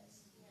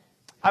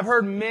 I've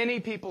heard many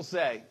people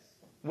say,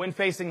 when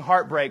facing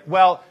heartbreak,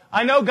 well,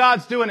 I know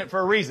God's doing it for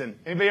a reason.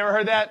 Anybody ever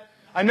heard that?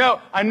 I know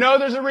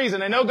there's a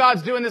reason. I know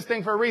God's doing this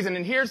thing for a reason.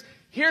 And here's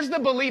the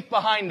belief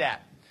behind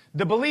that.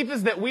 The belief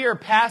is that we are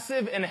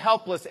passive and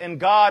helpless and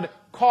God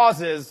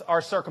causes our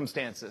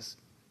circumstances.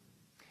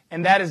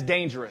 And that is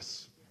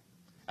dangerous.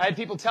 I had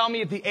people tell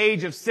me at the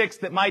age of 6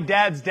 that my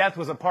dad's death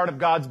was a part of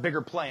God's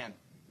bigger plan.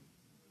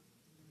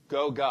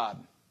 Go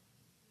God.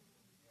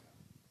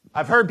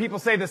 I've heard people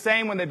say the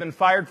same when they've been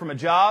fired from a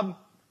job,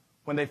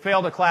 when they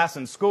failed a class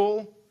in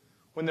school,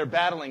 when they're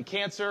battling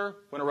cancer,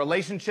 when a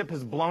relationship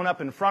has blown up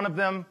in front of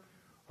them,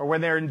 or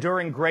when they're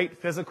enduring great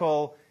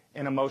physical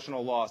and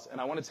emotional loss.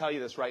 And I want to tell you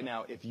this right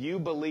now. If you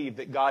believe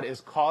that God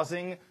is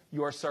causing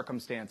your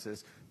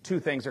circumstances, 2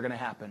 things are going to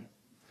happen.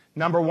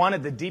 Number 1,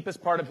 at the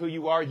deepest part of who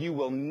you are, you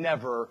will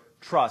never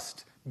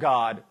trust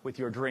God with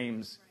your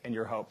dreams and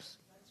your hopes.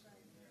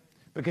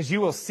 Because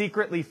you will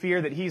secretly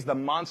fear that He's the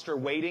monster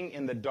waiting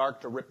in the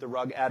dark to rip the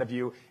rug out of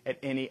you at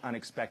any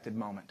unexpected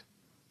moment.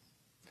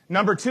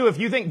 Number 2, if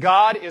you think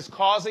God is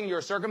causing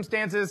your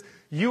circumstances,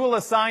 you will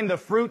assign the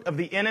fruit of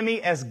the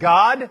enemy as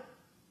God.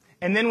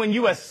 And then when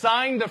you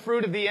assign the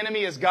fruit of the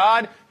enemy as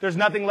God, there's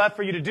nothing left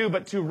for you to do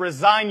but to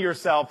resign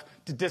yourself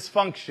to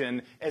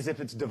dysfunction as if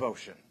it's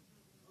devotion.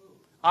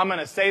 I'm going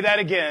to say that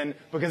again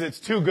because it's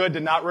too good to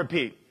not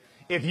repeat.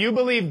 If you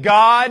believe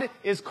God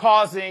is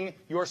causing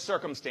your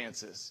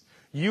circumstances,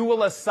 You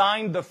will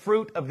assign the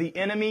fruit of the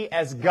enemy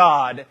as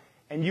God,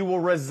 and you will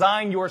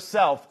resign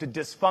yourself to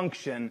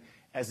dysfunction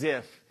as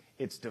if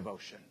it's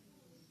devotion.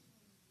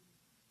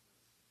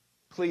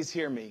 Please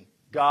hear me.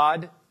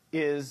 God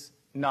is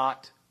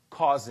not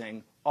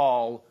causing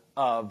all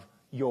of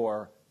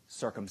your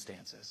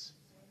circumstances.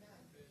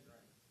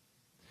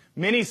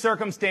 Many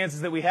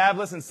circumstances that we have,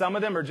 listen, some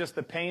of them are just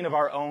the pain of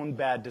our own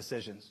bad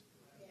decisions.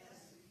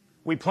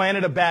 We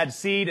planted a bad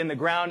seed in the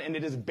ground and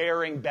it is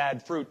bearing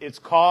bad fruit. It's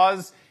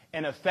cause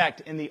and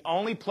effect. And the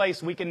only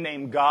place we can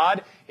name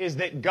God is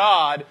that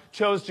God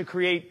chose to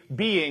create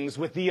beings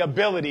with the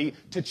ability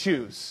to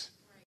choose.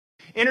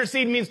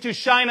 Intercede means to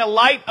shine a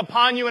light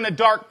upon you in a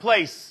dark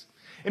place.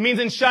 It means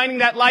in shining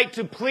that light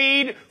to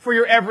plead for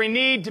your every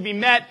need to be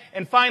met.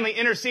 And finally,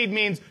 intercede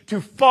means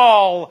to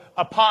fall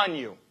upon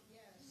you.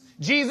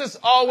 Jesus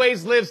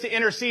always lives to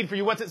intercede for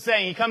you. What's it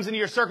saying? He comes into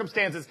your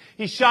circumstances.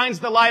 He shines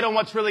the light on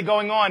what's really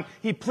going on.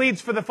 He pleads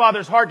for the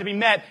Father's heart to be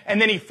met,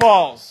 and then he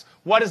falls.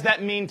 What does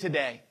that mean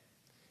today?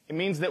 It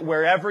means that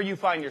wherever you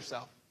find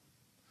yourself,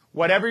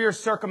 whatever your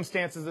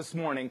circumstances this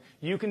morning,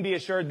 you can be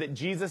assured that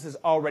Jesus is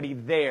already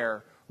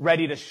there,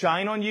 ready to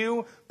shine on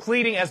you,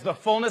 pleading as the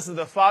fullness of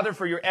the Father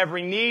for your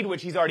every need,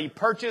 which he's already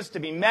purchased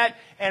to be met,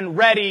 and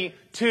ready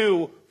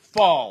to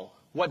fall.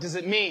 What does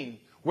it mean?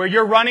 Where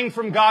you're running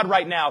from God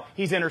right now,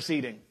 he's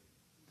interceding.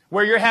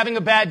 Where you're having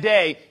a bad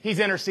day, he's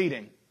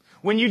interceding.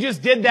 When you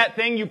just did that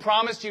thing you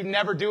promised you'd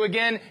never do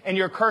again and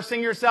you're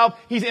cursing yourself,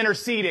 he's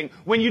interceding.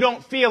 When you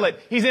don't feel it,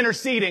 he's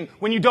interceding.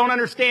 When you don't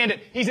understand it,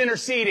 he's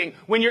interceding.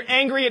 When you're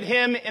angry at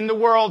him in the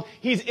world,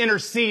 he's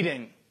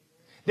interceding.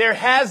 There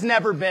has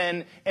never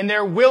been and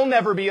there will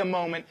never be a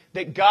moment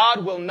that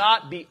God will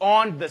not be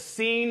on the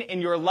scene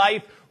in your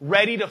life,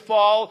 ready to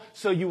fall,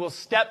 so you will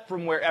step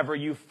from wherever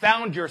you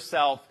found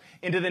yourself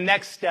into the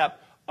next step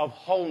of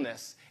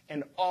wholeness.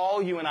 And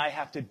all you and I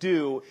have to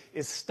do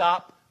is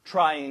stop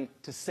trying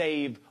to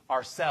save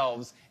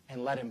ourselves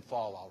and let him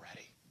fall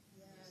already.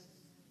 Yes.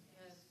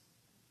 Yes.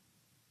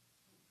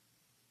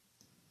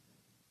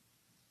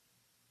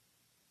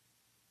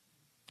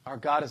 Our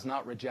God is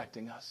not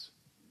rejecting us.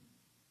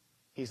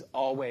 He's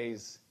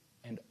always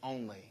and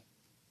only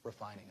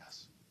refining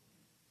us.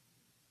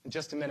 In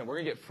just a minute, we're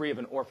going to get free of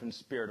an orphan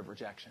spirit of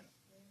rejection.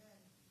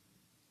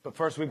 But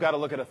first, we've got to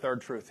look at a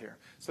third truth here.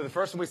 So the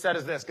first one we said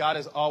is this: God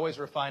is always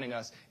refining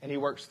us, and he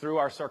works through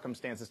our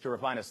circumstances to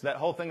refine us. So that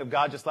whole thing of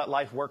God, just let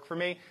life work for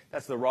me,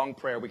 that's the wrong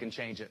prayer. We can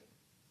change it.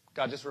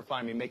 God, just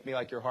refine me. Make me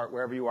like your heart.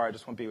 Wherever you are, I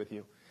just want to be with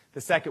you. The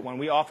second one,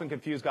 we often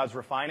confuse God's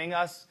refining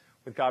us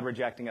with God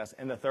rejecting us.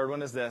 And the third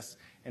one is this,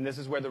 and this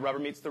is where the rubber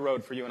meets the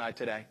road for you and I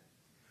today.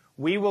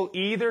 We will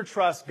either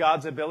trust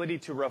God's ability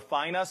to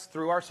refine us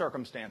through our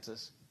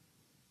circumstances,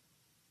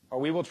 or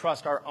we will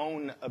trust our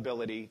own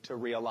ability to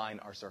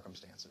realign our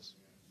circumstances.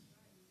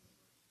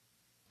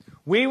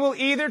 We will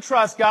either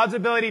trust God's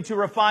ability to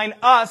refine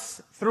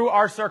us through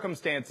our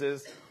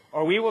circumstances,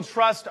 or we will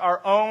trust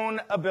our own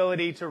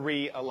ability to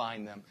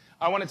realign them.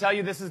 I want to tell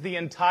you this is the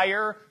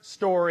entire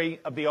story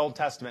of the Old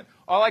Testament.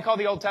 All I call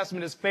the Old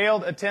Testament is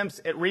failed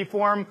attempts at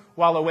reform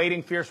while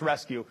awaiting fierce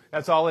rescue.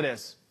 That's all it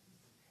is.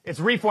 It's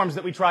reforms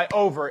that we try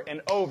over and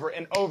over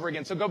and over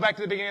again. So go back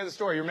to the beginning of the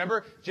story. You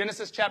remember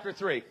Genesis chapter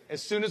 3.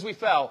 As soon as we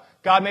fell,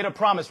 God made a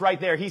promise right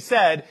there. He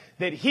said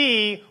that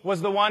he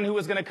was the one who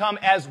was going to come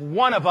as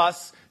one of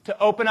us to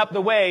open up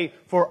the way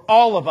for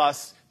all of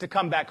us to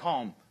come back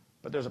home.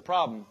 But there's a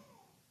problem.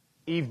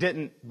 Eve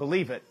didn't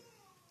believe it.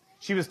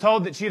 She was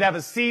told that she'd have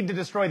a seed to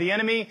destroy the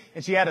enemy,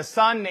 and she had a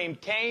son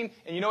named Cain.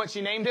 And you know what she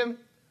named him?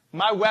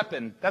 My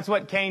weapon. That's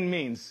what Cain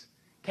means.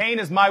 Cain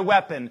is my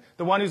weapon,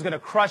 the one who's going to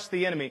crush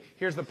the enemy.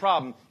 Here's the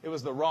problem. It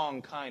was the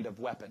wrong kind of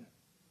weapon.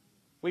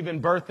 We've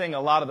been birthing a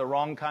lot of the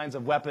wrong kinds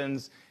of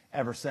weapons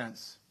ever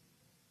since.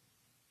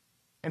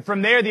 And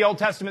from there, the Old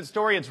Testament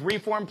story, it's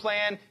reform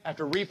plan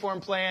after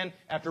reform plan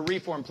after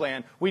reform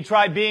plan. We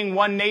tried being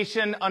one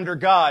nation under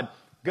God.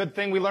 Good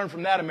thing we learned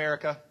from that,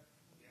 America.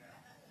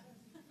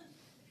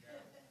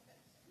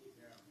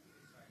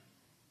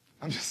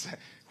 I'm just saying,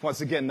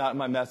 once again, not in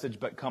my message,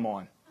 but come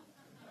on.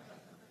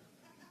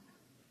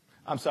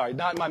 I'm sorry,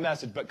 not my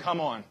message, but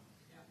come on.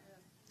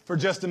 For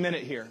just a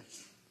minute here.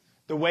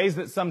 The ways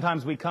that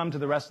sometimes we come to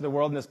the rest of the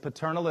world in this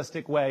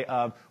paternalistic way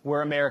of,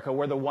 we're America,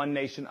 we're the one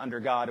nation under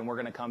God, and we're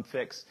going to come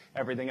fix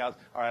everything else.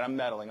 All right, I'm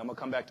meddling. I'm going to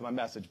come back to my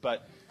message.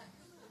 But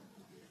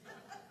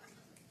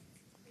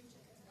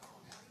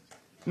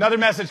another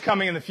message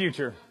coming in the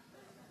future.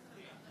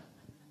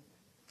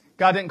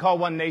 God didn't call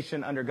one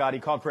nation under God.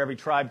 He called for every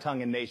tribe,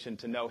 tongue, and nation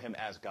to know him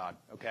as God.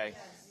 Okay?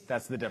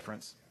 That's the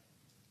difference.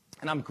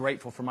 And I'm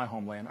grateful for my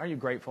homeland. Are you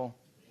grateful?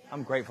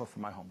 I'm grateful for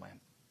my homeland.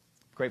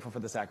 Grateful for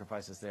the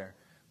sacrifices there.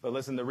 But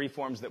listen, the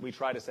reforms that we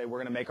try to say we're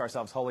going to make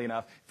ourselves holy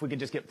enough, if we could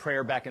just get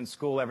prayer back in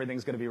school,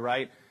 everything's going to be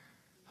right.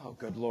 Oh,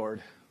 good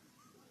Lord.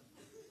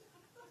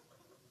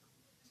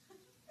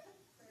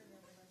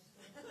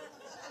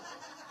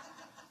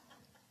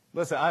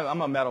 Listen,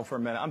 I'm a meddle for a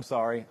minute. I'm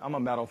sorry. I'm a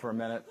meddle for a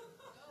minute.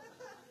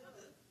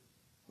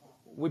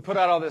 We put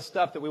out all this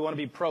stuff that we want to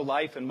be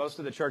pro-life, and most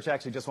of the church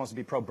actually just wants to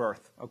be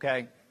pro-birth,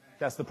 okay?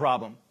 That's the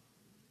problem.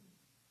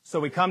 So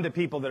we come to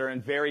people that are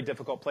in very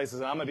difficult places,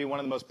 and I'm going to be one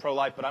of the most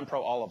pro-life, but I'm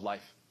pro all of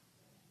life,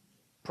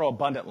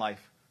 pro-abundant life.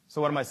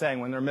 So what am I saying?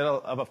 When they're in the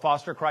middle of a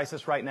foster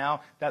crisis right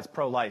now, that's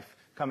pro-life,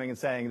 coming and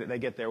saying that they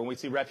get there. When we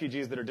see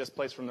refugees that are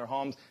displaced from their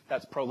homes,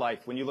 that's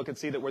pro-life. When you look and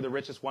see that we're the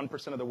richest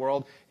 1% of the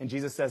world, and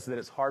Jesus says that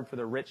it's hard for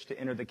the rich to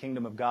enter the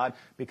kingdom of God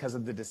because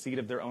of the deceit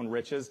of their own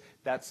riches,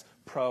 that's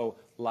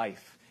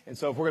pro-life. And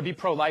so if we're going to be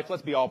pro-life,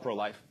 let's be all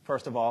pro-life,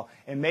 first of all.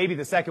 And maybe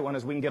the second one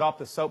is we can get off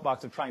the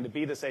soapbox of trying to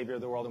be the Savior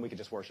of the world and we can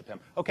just worship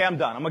Him. Okay, I'm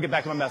done. I'm going to get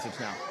back to my message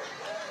now.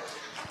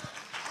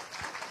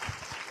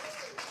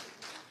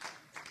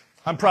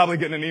 I'm probably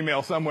getting an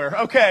email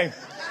somewhere. Okay.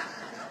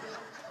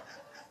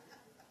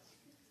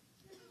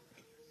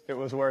 It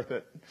was worth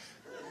it.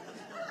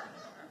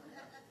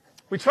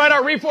 We tried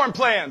our reform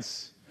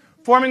plans,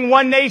 forming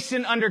one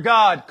nation under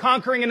God,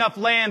 conquering enough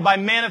land by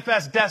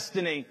manifest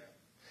destiny,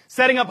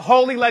 setting up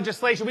holy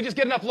legislation. We just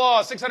get enough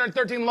laws,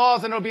 613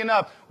 laws, and it'll be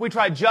enough. We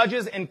tried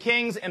judges and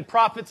kings and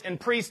prophets and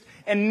priests,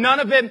 and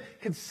none of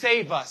it could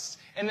save us.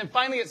 And then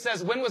finally it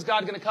says, when was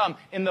God going to come?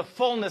 In the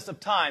fullness of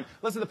time.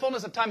 Listen, the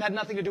fullness of time had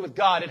nothing to do with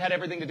God. It had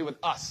everything to do with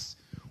us.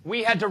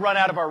 We had to run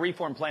out of our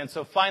reform plan.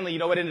 So finally, you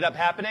know what ended up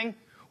happening?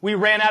 We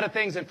ran out of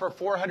things, and for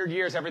 400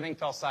 years, everything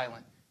fell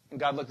silent. And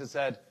God looked and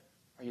said,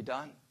 are you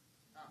done?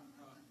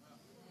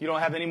 You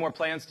don't have any more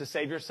plans to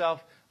save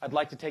yourself? I'd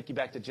like to take you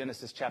back to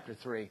Genesis chapter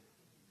 3.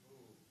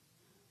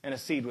 And a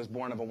seed was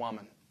born of a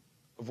woman,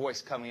 a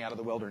voice coming out of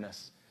the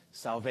wilderness.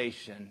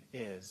 Salvation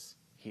is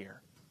here.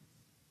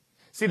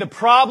 See, the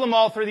problem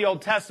all through the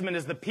Old Testament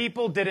is the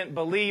people didn't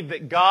believe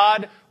that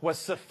God was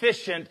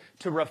sufficient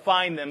to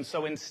refine them.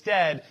 So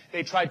instead,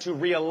 they tried to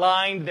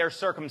realign their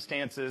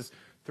circumstances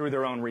through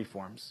their own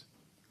reforms.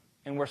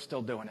 And we're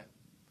still doing it.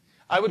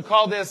 I would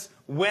call this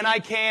when I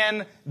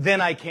can,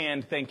 then I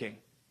can thinking.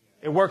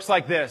 It works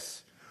like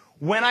this.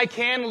 When I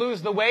can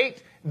lose the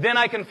weight, then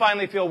I can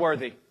finally feel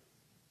worthy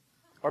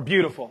or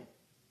beautiful.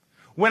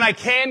 When I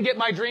can get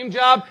my dream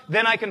job,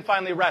 then I can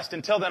finally rest.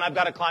 Until then, I've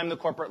got to climb the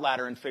corporate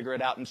ladder and figure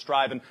it out and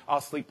strive, and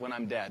I'll sleep when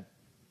I'm dead.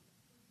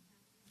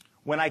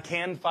 When I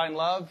can find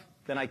love,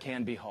 then I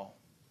can be whole.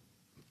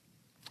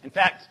 In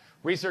fact,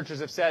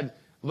 researchers have said,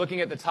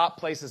 looking at the top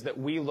places that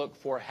we look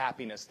for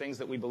happiness, things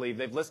that we believe,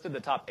 they've listed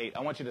the top 8.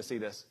 I want you to see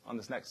this on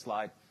this next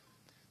slide.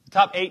 The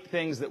top 8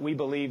 things that we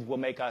believe will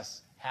make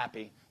us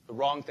happy, the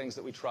wrong things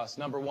that we trust.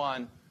 Number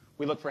 1,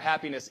 we look for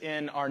happiness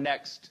in our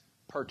next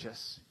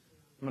purchase.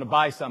 I'm going to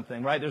buy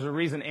something, right? There's a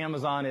reason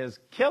Amazon is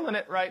killing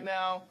it right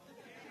now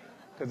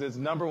because it's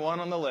number 1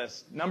 on the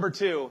list. Number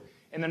 2,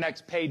 in the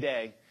next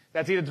payday.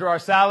 That's either through our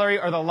salary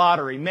or the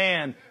lottery.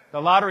 Man,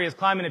 the lottery is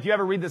climbing. If you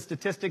ever read the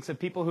statistics of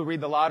people who win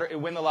the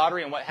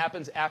lottery and what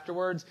happens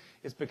afterwards,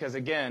 it's because,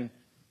 again,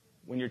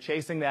 when you're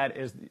chasing that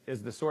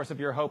is the source of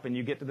your hope and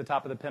you get to the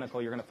top of the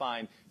pinnacle, you're going to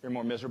find you're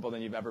more miserable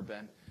than you've ever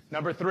been.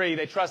 Number 3,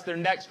 they trust their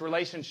next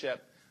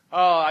relationship.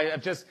 Oh,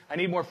 I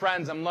need more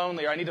friends, I'm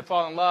lonely, or I need to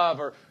fall in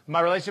love, or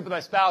my relationship with my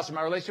spouse, or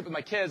my relationship with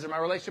my kids, or my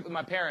relationship with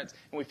my parents,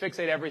 and we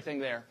fixate everything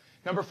there.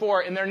 Number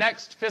 4, in their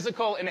next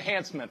physical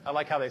enhancement. I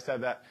like how they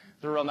said that.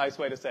 It's a real nice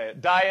way to say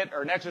it. Diet,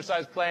 or an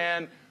exercise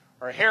plan,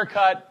 or a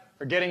haircut,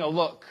 or getting a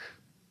look.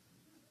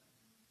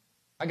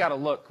 I got a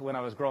look when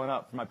I was growing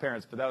up from my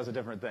parents, but that was a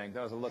different thing.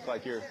 That was a look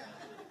like you're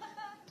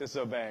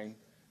disobeying.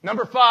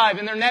 Number 5,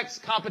 in their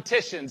next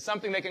competition,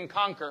 something they can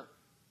conquer.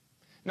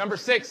 Number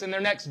 6, in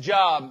their next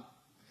job.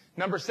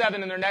 Number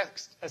 7, in their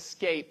next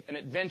escape, an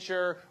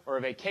adventure or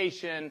a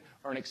vacation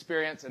or an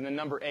experience. And then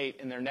number 8,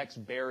 in their next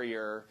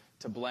barrier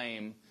to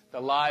blame, the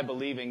lie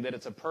believing that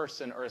it's a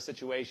person or a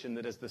situation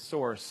that is the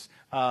source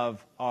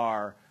of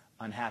our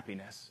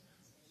unhappiness.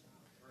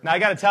 Now, I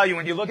got to tell you,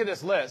 when you look at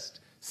this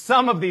list,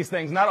 some of these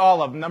things, not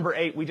all of them, number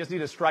 8, we just need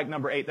to strike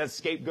number 8. That's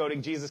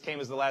scapegoating. Jesus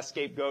came as the last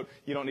scapegoat.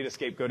 You don't need to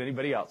scapegoat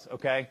anybody else,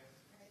 okay?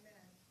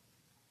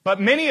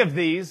 But many of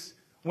these,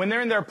 when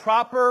they're in their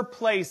proper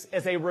place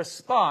as a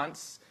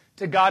response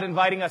to God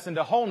inviting us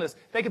into wholeness,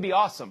 they could be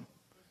awesome.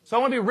 So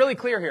I want to be really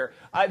clear here.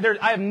 I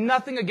have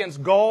nothing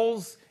against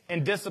goals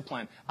and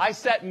discipline. I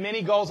set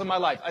many goals in my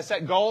life. I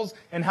set goals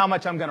in how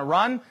much I'm going to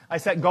run. I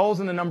set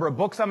goals in the number of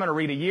books I'm going to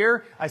read a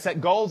year. I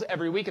set goals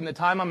every week in the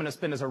time I'm going to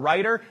spend as a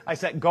writer. I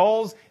set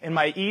goals in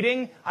my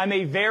eating. I'm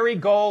a very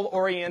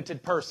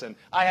goal-oriented person.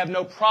 I have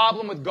no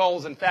problem with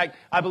goals. In fact,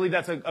 I believe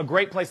that's a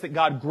great place that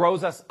God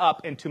grows us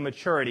up into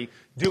maturity,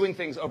 doing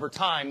things over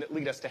time that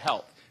lead us to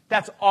health.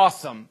 That's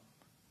awesome.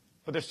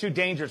 But there's 2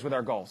 dangers with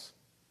our goals.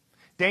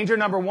 Danger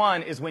number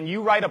 1 is when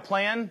you write a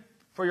plan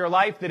for your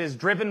life that is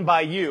driven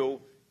by you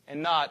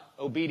and not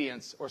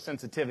obedience or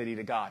sensitivity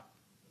to God.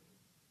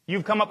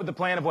 You've come up with the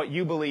plan of what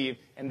you believe,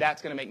 and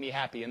that's going to make me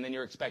happy, and then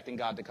you're expecting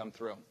God to come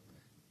through.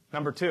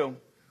 Number 2,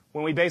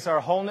 when we base our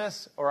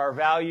wholeness or our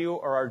value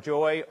or our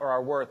joy or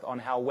our worth on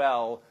how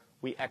well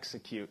we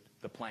execute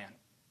the plan.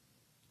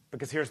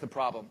 Because here's the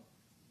problem.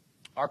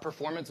 Our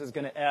performance is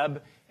going to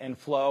ebb and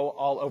flow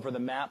all over the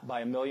map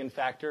by a million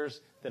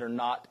factors that are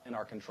not in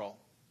our control.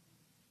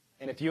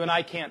 And if you and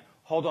I can't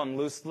hold on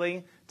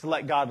loosely to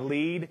let God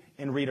lead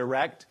and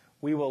redirect,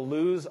 we will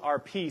lose our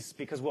peace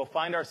because we'll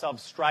find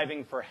ourselves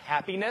striving for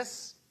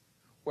happiness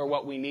where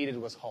what we needed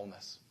was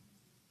wholeness.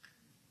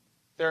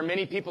 There are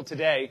many people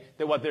today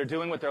that what they're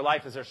doing with their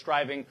life is they're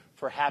striving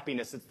for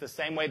happiness. It's the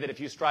same way that if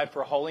you strive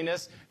for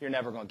holiness, you're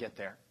never going to get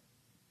there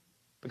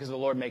because the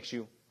Lord makes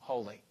you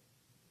holy.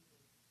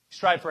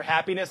 Strive for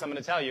happiness, I'm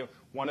going to tell you,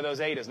 one of those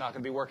 8 is not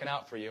going to be working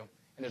out for you.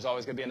 And there's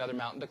always going to be another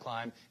mountain to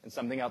climb and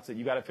something else that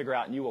you got to figure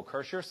out, and you will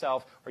curse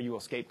yourself or you will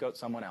scapegoat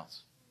someone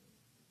else.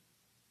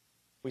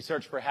 We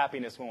search for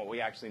happiness when what we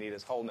actually need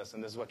is wholeness,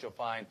 and this is what you'll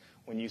find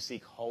when you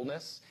seek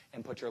wholeness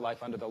and put your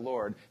life under the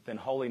Lord, then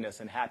holiness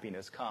and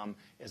happiness come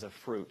as a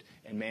fruit.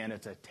 And man,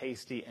 it's a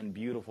tasty and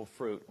beautiful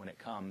fruit when it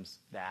comes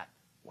that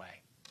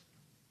way.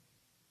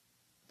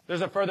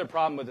 There's a further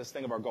problem with this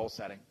thing of our goal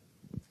setting.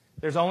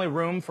 There's only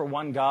room for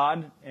one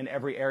God in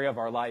every area of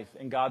our life,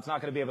 and God's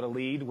not going to be able to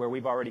lead where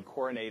we've already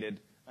coronated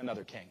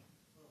another king.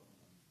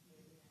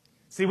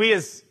 See, we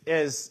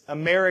as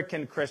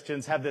American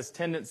Christians have this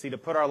tendency to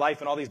put our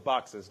life in all these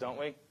boxes, don't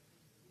we?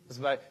 This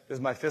is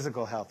my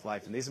physical health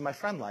life, and this is my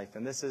friend life,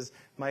 and this is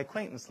my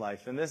acquaintance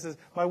life, and this is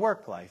my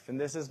work life, and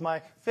this is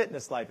my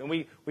fitness life. And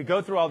we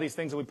go through all these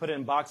things and we put it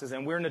in boxes,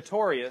 and we're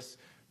notorious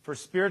for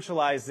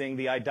spiritualizing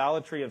the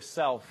idolatry of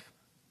self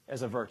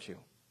as a virtue.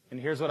 And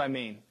here's what I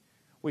mean.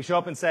 We show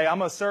up and say, I'm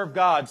going to serve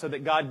God so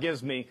that God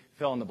gives me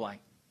fill in the blank.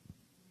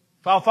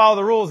 If I'll follow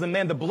the rules, then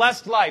man, the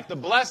blessed life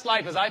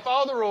is I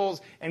follow the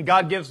rules and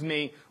God gives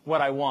me what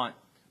I want.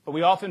 But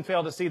we often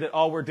fail to see that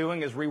all we're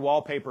doing is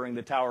re-wallpapering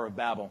the Tower of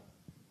Babel.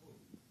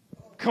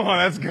 Come on,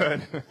 that's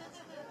good.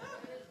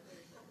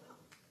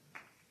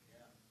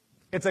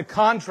 It's a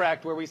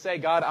contract where we say,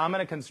 God, I'm going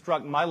to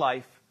construct my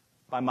life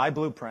by my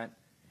blueprint,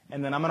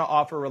 and then I'm going to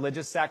offer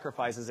religious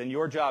sacrifices, and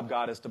your job,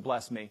 God, is to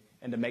bless me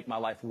and to make my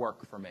life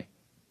work for me.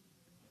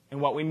 And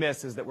what we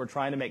miss is that we're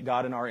trying to make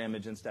God in our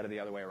image instead of the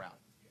other way around.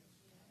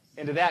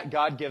 And to that,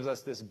 God gives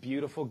us this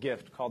beautiful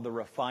gift called the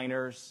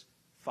refiner's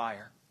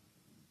fire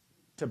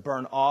to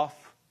burn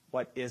off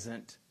what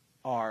isn't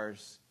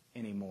ours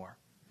anymore,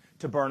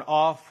 to burn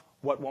off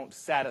what won't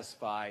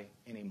satisfy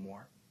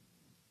anymore,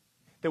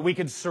 that we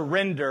could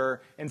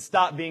surrender and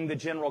stop being the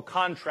general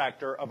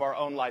contractor of our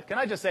own life. Can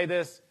I just say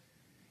this?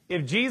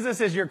 If Jesus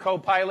is your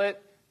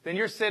co-pilot, then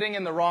you're sitting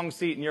in the wrong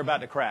seat and you're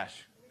about to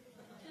crash.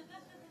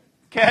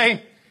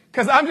 Okay?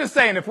 Because I'm just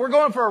saying, if we're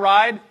going for a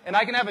ride and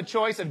I can have a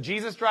choice of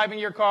Jesus driving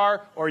your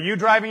car or you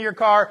driving your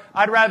car,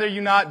 I'd rather you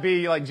not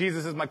be like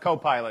Jesus is my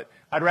co-pilot.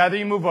 I'd rather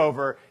you move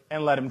over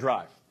and let him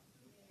drive.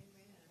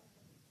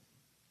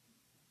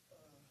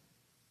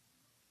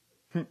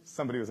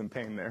 Somebody was in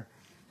pain there.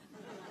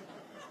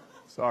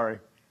 Sorry.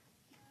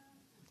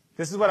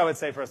 This is what I would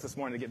say for us this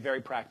morning to get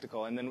very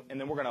practical, and then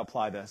we're going to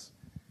apply this.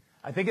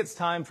 I think it's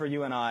time for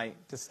you and I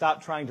to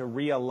stop trying to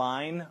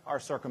realign our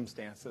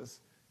circumstances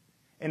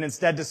and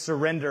instead to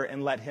surrender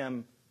and let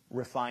him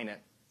refine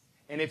it.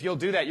 And if you'll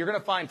do that, you're going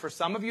to find for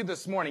some of you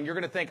this morning, you're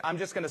going to think, I'm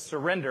just going to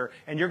surrender,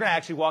 and you're going to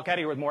actually walk out of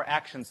here with more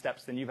action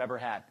steps than you've ever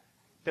had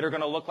that are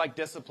going to look like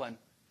discipline,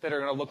 that are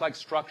going to look like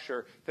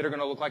structure, that are going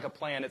to look like a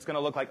plan. It's going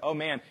to look like, oh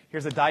man,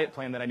 here's a diet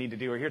plan that I need to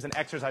do, or here's an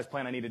exercise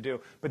plan I need to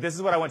do. But this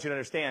is what I want you to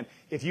understand.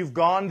 If you've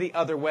gone the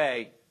other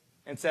way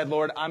and said,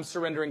 Lord, I'm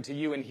surrendering to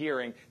you in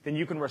hearing, then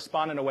you can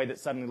respond in a way that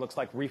suddenly looks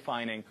like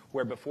refining,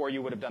 where before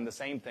you would have done the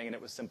same thing and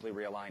it was simply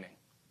realigning.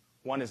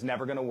 One is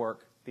never going to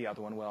work. The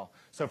other one will.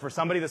 So for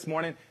somebody this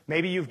morning,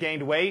 maybe you've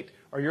gained weight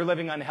or you're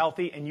living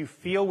unhealthy and you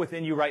feel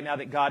within you right now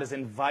that God is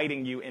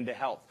inviting you into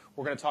health.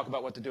 We're going to talk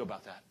about what to do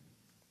about that.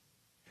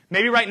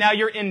 Maybe right now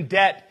you're in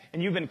debt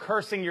and you've been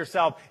cursing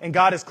yourself and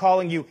God is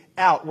calling you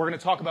out. We're going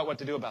to talk about what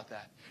to do about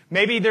that.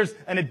 Maybe there's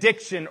an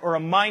addiction or a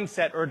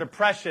mindset or a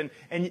depression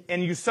and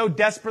you so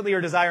desperately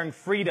are desiring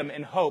freedom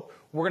and hope.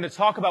 We're going to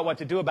talk about what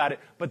to do about it.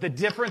 But the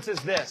difference is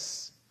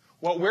this.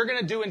 What we're going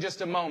to do in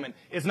just a moment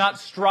is not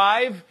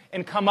strive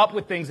and come up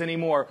with things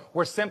anymore.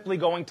 We're simply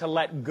going to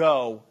let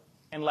go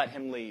and let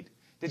him lead.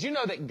 Did you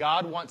know that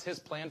God wants his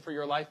plan for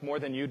your life more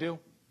than you do?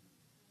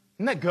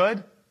 Isn't that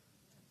good?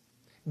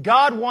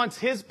 God wants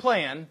his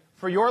plan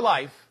for your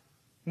life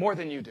more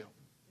than you do.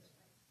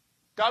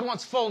 God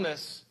wants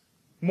fullness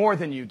more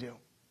than you do.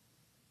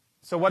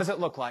 So what does it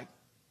look like?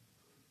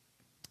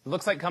 It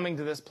looks like coming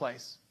to this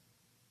place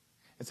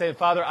and say,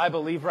 Father, I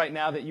believe right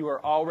now that you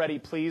are already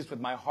pleased with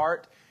my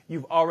heart.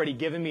 You've already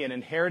given me an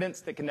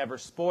inheritance that can never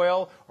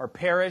spoil or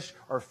perish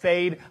or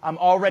fade. I'm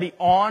already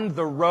on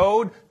the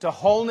road to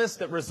wholeness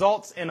that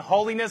results in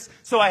holiness.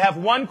 So I have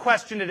one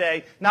question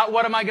today, not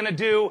what am I going to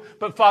do,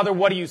 but Father,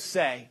 what do you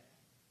say?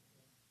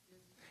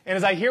 And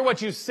as I hear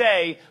what you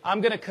say, I'm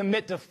going to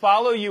commit to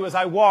follow you as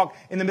I walk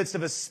in the midst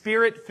of a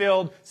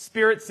spirit-filled,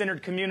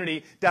 spirit-centered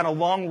community down a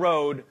long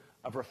road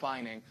of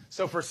refining.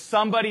 So for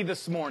somebody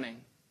this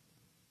morning,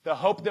 the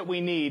hope that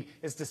we need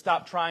is to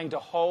stop trying to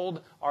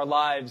hold our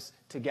lives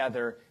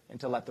together and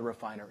to let the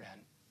refiner in.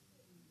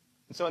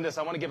 And so in this,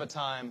 I want to give a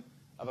time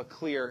of a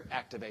clear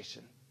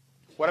activation.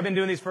 What I've been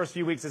doing these first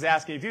few weeks is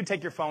asking if you'd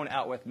take your phone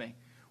out with me.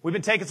 We've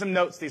been taking some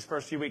notes these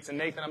first few weeks. And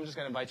Nathan, I'm just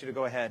going to invite you to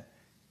go ahead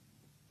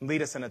and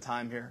lead us in a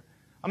time here.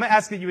 I'm going to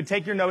ask that you would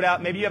take your note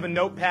out. Maybe you have a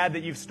notepad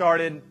that you've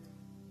started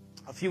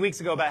a few weeks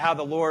ago about how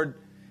the Lord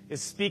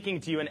is speaking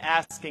to you and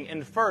asking.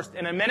 And first,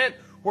 in a minute,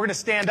 we're going to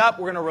stand up.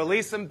 We're going to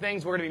release some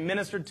things. We're going to be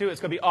ministered to.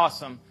 It's going to be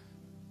awesome.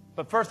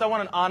 But first, I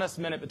want an honest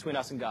minute between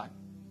us and God.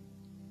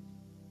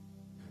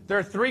 There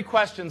are 3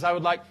 questions I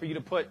would like for you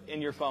to put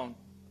in your phone.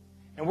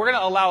 And we're going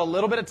to allow a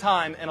little bit of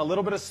time and a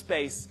little bit of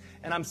space.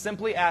 And I'm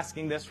simply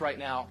asking this right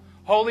now.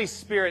 Holy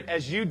Spirit,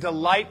 as you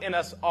delight in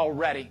us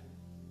already,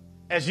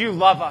 as you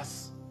love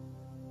us,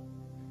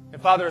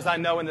 and Father, as I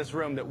know in this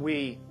room that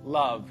we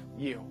love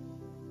you,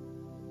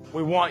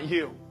 we want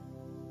you,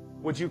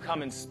 would you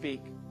come and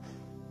speak?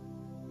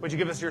 Would you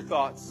give us your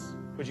thoughts?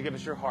 Would you give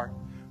us your heart?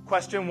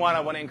 Question 1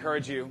 I want to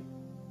encourage you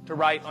to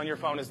write on your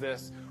phone is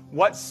this.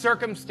 What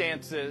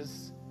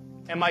circumstances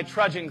am I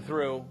trudging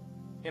through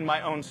in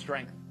my own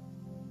strength?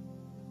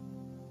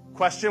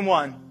 Question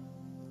 1.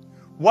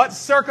 What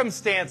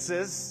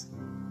circumstances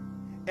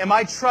am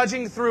I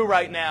trudging through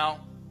right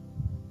now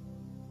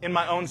in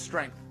my own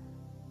strength?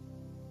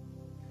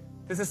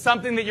 This is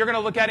something that you're going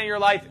to look at in your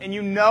life, and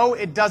you know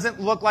it doesn't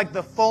look like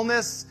the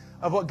fullness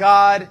of what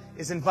God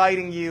is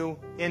inviting you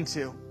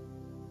into.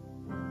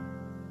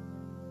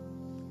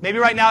 Maybe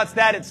right now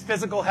it's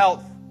physical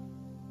health.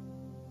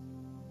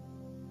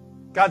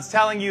 God's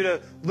telling you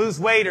to lose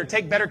weight or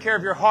take better care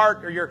of your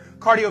heart or your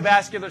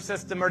cardiovascular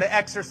system or to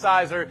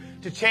exercise or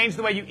to change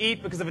the way you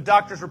eat because of a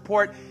doctor's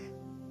report.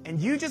 And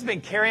you've just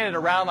been carrying it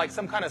around like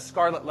some kind of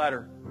scarlet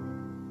letter.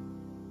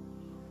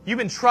 You've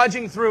been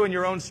trudging through in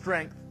your own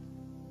strength.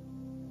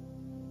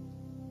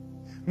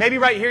 Maybe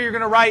right here you're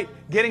going to write,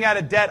 getting out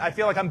of debt. I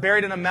feel like I'm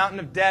buried in a mountain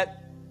of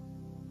debt.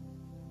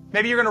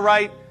 Maybe you're going to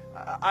write,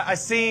 I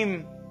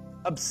seem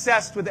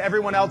obsessed with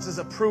everyone else's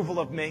approval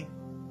of me.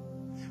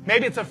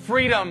 Maybe it's a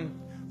freedom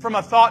from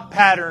a thought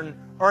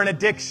pattern or an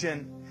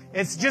addiction.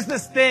 It's just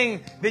this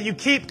thing that you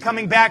keep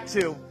coming back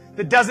to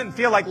that doesn't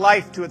feel like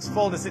life to its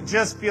fullness. It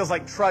just feels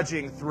like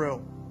trudging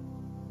through.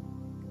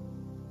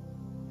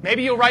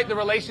 Maybe you'll write the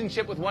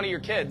relationship with one of your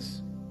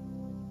kids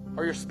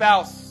or your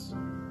spouse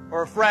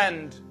or a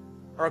friend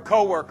or a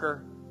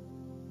coworker.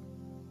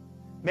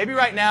 Maybe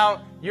right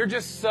now you're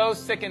just so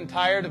sick and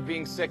tired of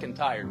being sick and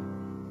tired.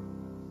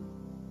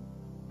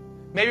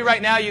 Maybe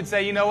right now you'd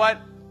say, you know what?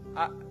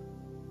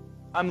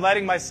 I'm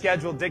letting my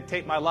schedule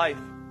dictate my life.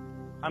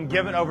 I'm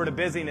given over to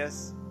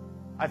busyness.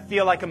 I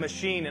feel like a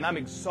machine and I'm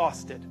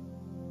exhausted.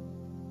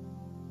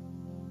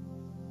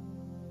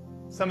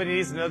 Somebody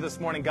needs to know this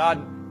morning, God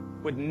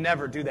would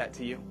never do that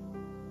to you.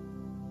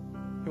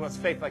 He wants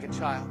faith like a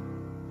child.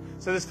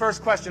 So this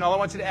first question, all I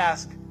want you to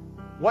ask,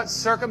 what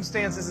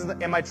circumstances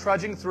am I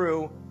trudging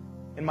through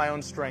in my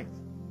own strength?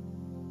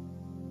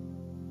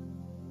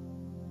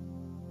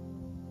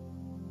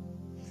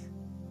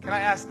 Can I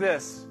ask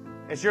this?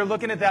 As you're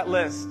looking at that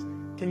list,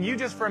 can you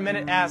just for a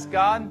minute ask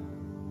God,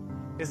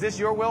 is this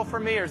your will for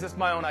me or is this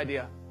my own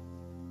idea?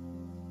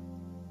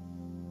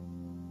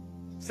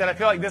 Said, I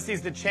feel like this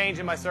needs to change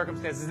in my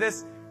circumstances. Is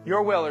this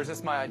your will or is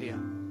this my idea?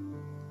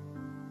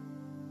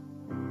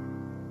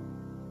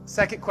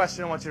 Second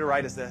question I want you to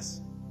write is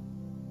this.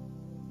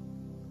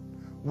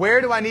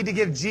 Where do I need to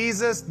give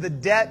Jesus the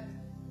debt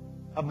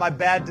of my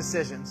bad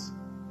decisions?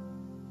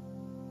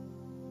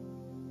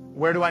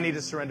 Where do I need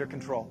to surrender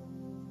control?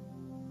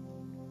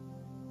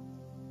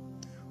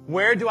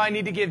 Where do I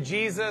need to give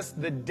Jesus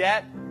the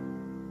debt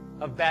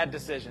of bad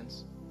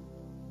decisions?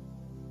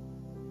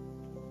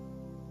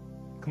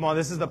 Come on,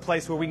 this is the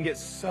place where we can get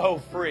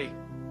so free.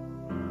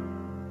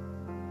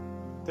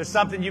 There's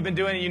something you've been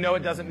doing and you know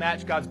it doesn't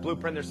match God's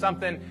blueprint. There's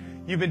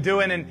something you've been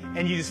doing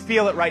and you just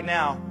feel it right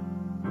now.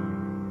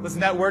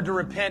 Listen, that word to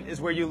repent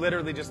is where you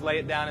literally just lay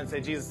it down and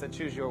say, Jesus, I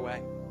choose your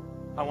way.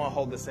 I don't want to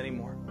hold this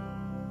anymore.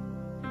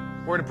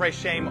 We're going to pray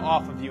shame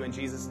off of you in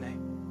Jesus' name.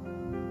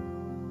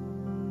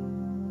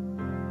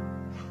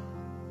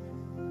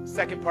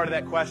 Second part of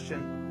that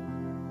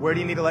question, where do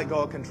you need to let go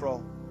of control?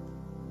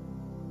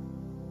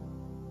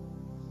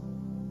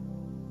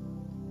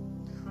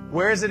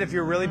 Where is it, if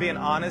you're really being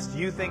honest,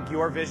 you think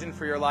your vision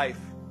for your life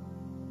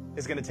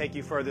is going to take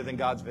you further than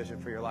God's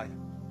vision for your life?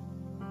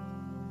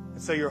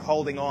 And so you're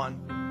holding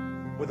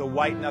on with a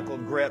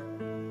white-knuckled grip.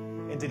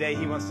 And today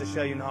He wants to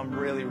show you, no, I'm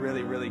really,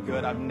 really, really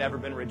good. I've never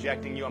been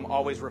rejecting you. I'm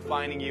always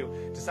refining you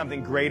to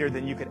something greater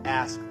than you could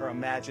ask or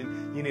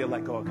imagine. You need to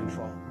let go of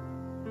control.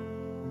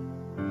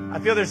 I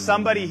feel there's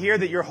somebody here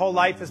that your whole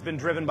life has been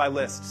driven by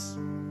lists.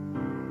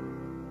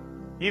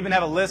 You even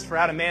have a list for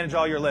how to manage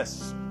all your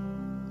lists.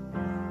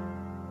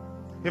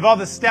 You have all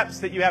the steps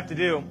that you have to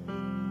do.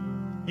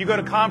 You go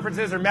to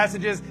conferences or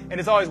messages, and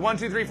it's always 1,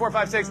 2, 3, 4,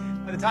 5, 6.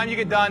 By the time you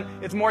get done,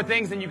 it's more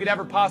things than you could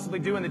ever possibly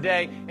do in the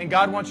day, and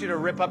God wants you to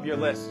rip up your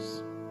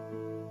lists.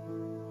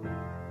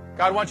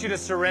 God wants you to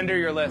surrender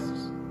your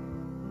lists.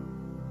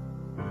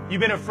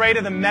 You've been afraid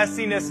of the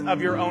messiness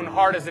of your own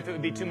heart as if it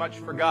would be too much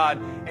for God,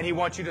 and He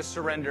wants you to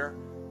surrender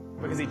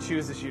because He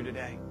chooses you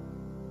today.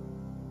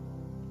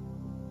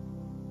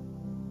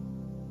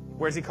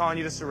 Where's He calling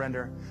you to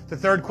surrender? The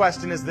third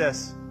question is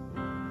this,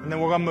 and then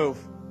we're going to move.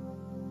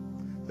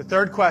 The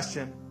third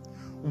question,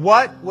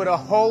 what would a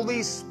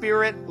Holy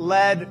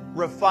Spirit-led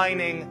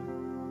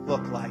refining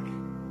look like?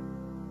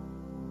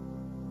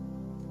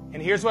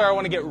 And here's where I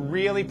want to get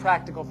really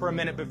practical for a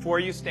minute before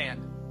you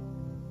stand.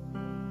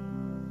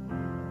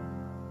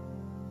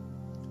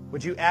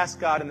 Would you ask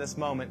God in this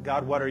moment,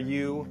 God, what are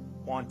you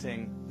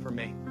wanting for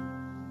me?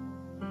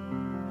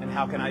 And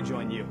how can I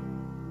join you?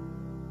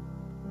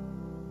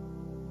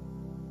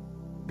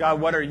 God,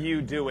 what are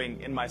you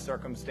doing in my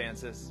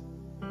circumstances?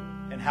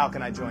 And how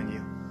can I join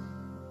you?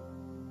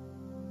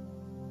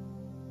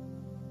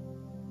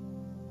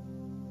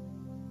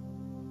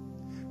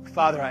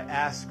 Father, I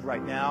ask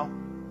right now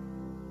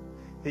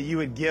that you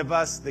would give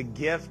us the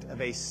gift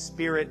of a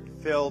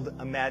Spirit-filled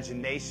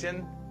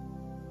imagination,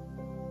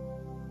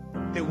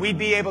 that we'd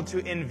be able to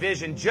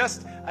envision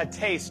just a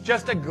taste,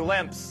 just a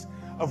glimpse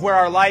of where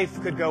our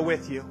life could go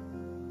with you.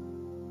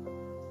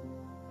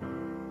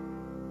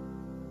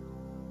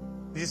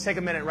 You just take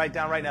a minute and write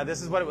down right now,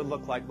 this is what it would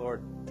look like,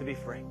 Lord, to be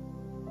free.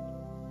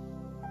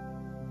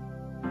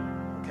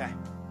 Okay.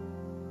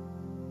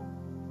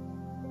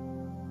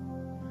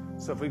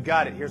 So if we've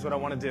got it, here's what I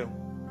want to do.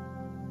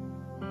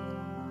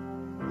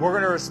 We're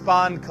going to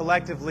respond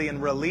collectively in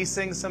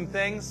releasing some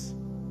things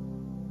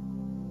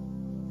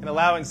and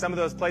allowing some of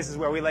those places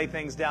where we lay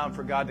things down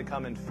for God to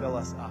come and fill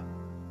us up.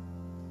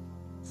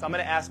 So I'm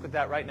going to ask with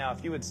that right now,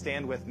 if you would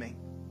stand with me.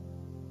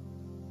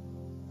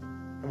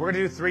 And we're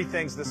going to do 3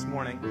 things this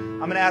morning. I'm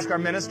going to ask our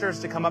ministers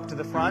to come up to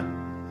the front.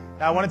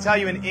 Now I want to tell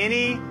you, in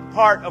any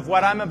part of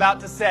what I'm about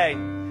to say,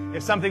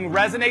 if something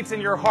resonates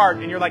in your heart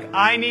and you're like,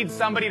 I need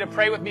somebody to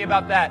pray with me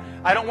about that,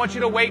 I don't want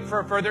you to wait for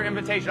a further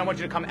invitation. I want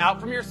you to come out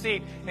from your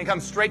seat and come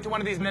straight to one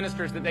of these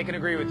ministers that they can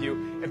agree with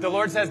you. If the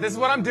Lord says, this is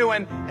what I'm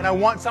doing, and I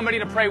want somebody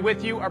to pray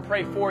with you or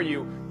pray for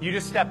you, you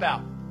just step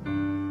out.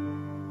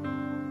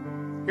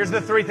 Here's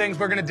the 3 things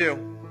we're going to do.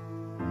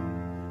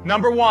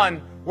 Number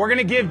 1, we're going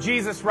to give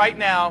Jesus right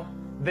now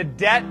the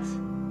debt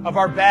of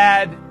our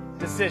bad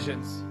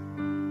decisions.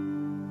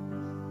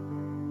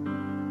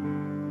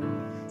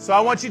 So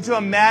I want you to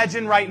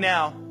imagine right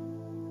now,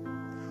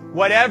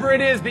 whatever it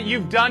is that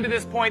you've done to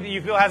this point that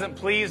you feel hasn't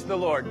pleased the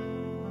Lord.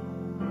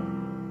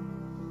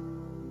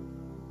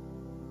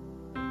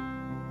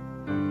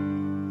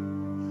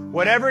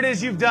 Whatever it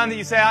is you've done that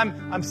you say,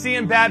 I'm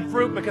seeing bad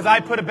fruit because I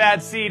put a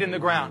bad seed in the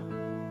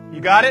ground. You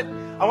got it?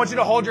 I want you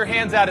to hold your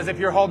hands out as if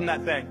you're holding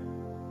that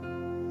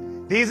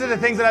thing. These are the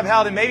things that I've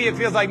held, and maybe it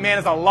feels like, man,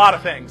 it's a lot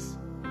of things.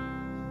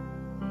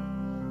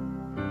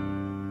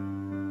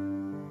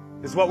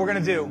 This is what we're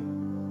going to do.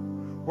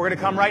 We're going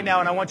to come right now,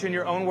 and I want you in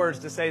your own words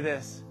to say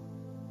this.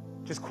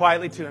 Just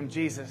quietly to Him,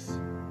 Jesus,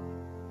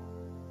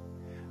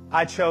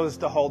 I chose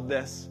to hold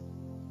this.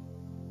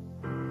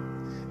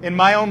 In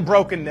my own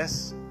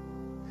brokenness,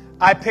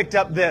 I picked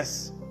up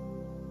this.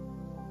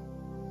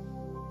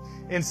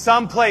 In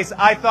some place,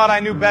 I thought I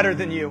knew better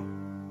than you.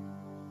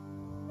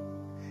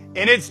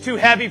 And it's too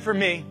heavy for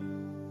me.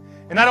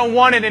 And I don't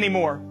want it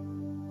anymore.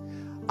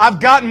 I've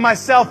gotten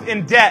myself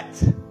in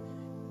debt.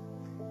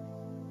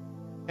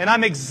 And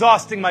I'm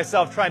exhausting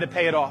myself trying to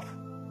pay it off.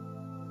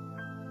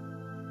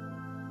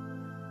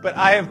 But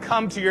I have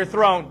come to your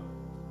throne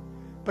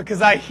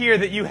because I hear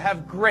that you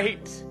have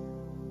great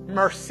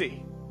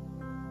mercy.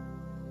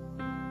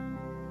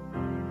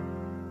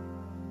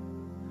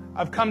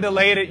 I've come to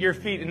lay it at your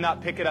feet and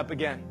not pick it up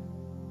again.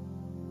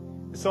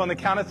 So on the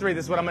count of 3,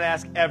 this is what I'm going to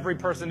ask every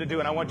person to do,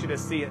 and I want you to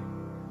see it.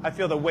 I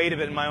feel the weight of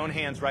it in my own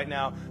hands right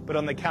now, but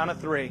on the count of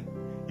 3,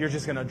 you're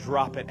just going to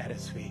drop it at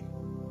His feet.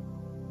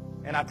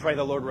 And I pray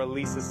the Lord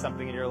releases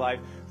something in your life.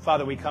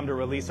 Father, we come to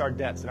release our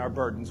debts and our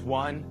burdens.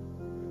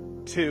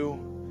 1,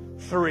 2,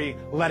 3.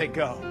 Let it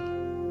go.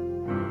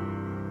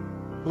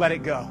 Let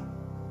it go.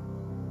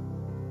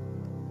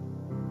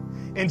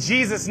 In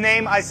Jesus'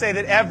 name, I say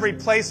that every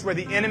place where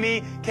the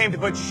enemy came to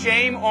put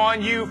shame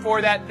on you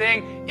for that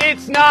thing,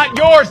 it's not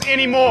yours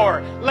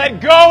anymore.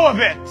 Let go of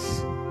it.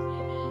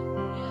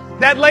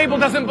 That label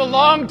doesn't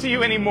belong to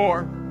you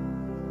anymore.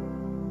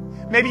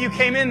 Maybe you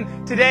came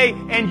in today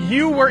and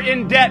you were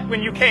in debt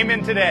when you came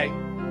in today.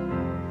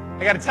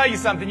 I got to tell you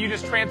something. You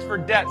just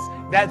transferred debts.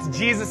 That's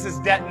Jesus'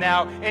 debt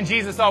now, and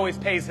Jesus always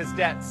pays His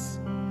debts.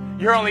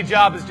 Your only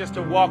job is just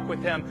to walk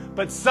with Him.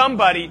 But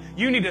somebody,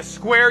 you need to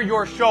square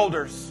your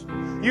shoulders.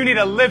 You need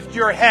to lift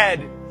your head.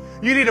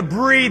 You need to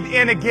breathe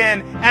in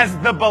again as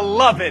the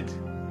beloved.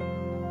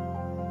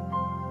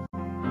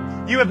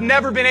 You have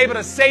never been able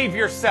to save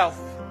yourself.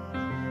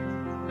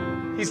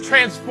 He's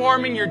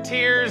transforming your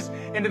tears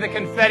into the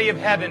confetti of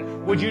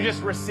heaven. Would you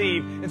just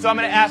receive? And so I'm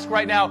going to ask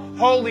right now,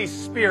 Holy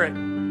Spirit,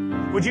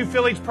 would you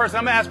fill each person?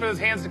 I'm going to ask for those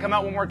hands to come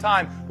out one more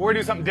time. We're going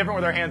to do something different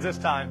with our hands this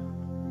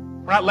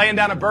time. We're not laying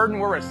down a burden.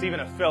 We're receiving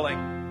a filling.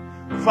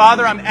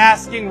 Father, I'm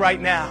asking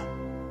right now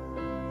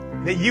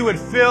that you would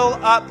fill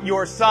up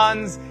your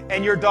sons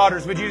and your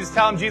daughters. Would you just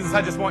tell them, Jesus,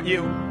 I just want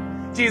you.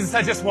 Jesus,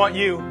 I just want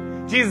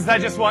you. Jesus, I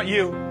just want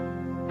you.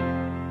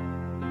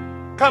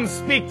 Come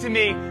speak to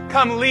me.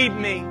 Come lead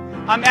me.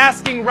 I'm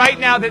asking right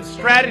now that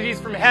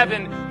strategies from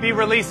heaven be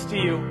released to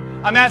you.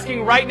 I'm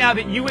asking right now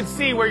that you would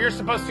see where you're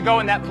supposed to go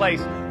in that place.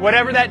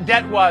 Whatever that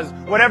debt was,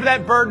 whatever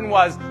that burden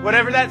was,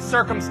 whatever that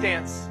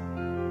circumstance.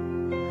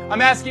 I'm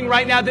asking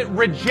right now that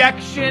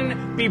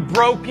rejection be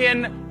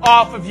broken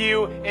off of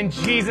you in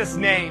Jesus'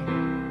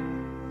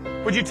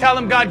 name. Would you tell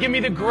him, God, give me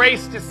the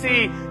grace to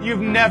see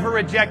you've never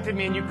rejected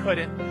me and you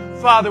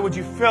couldn't. Father, would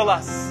you fill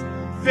us,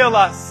 fill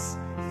us,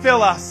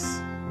 fill us.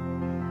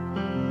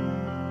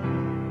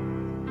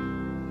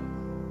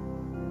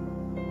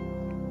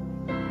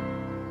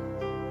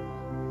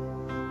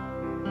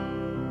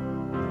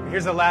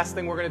 Here's the last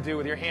thing we're going to do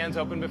with your hands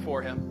open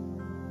before him.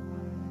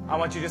 I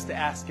want you just to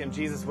ask him,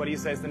 Jesus, what do you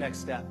say is the next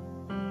step?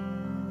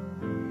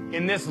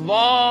 In this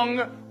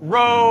long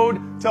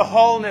road to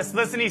wholeness,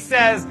 listen, he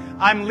says,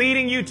 I'm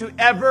leading you to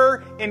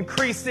ever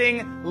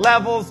increasing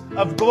levels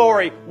of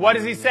glory. What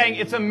is he saying?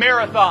 It's a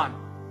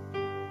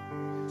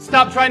marathon.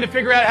 Stop trying to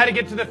figure out how to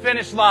get to the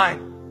finish line.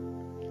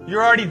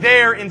 You're already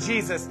there in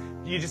Jesus.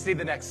 You just need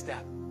the next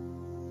step.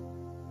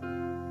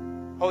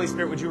 Holy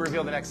Spirit, would you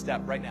reveal the next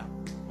step right now?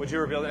 Would you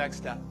reveal the next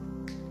step?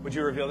 Would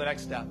you reveal the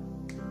next step?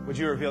 Would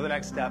you reveal the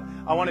next step?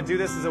 I want to do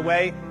this as a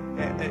way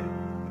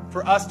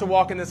for us to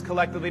walk in this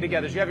collectively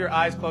together. As you have your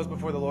eyes closed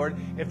before the Lord,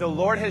 if the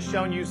Lord has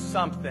shown you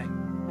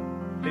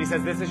something that he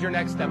says, this is your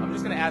next step, I'm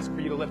just going to ask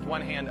for you to lift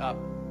one hand up,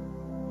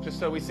 just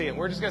so we see it.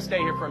 We're just going to stay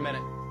here for a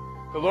minute.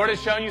 The Lord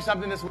has shown you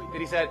something this week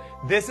that he said,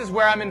 this is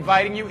where I'm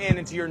inviting you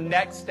into your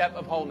next step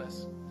of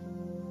wholeness.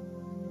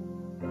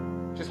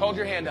 Just hold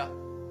your hand up.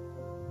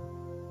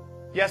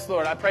 Yes,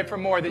 Lord, I pray for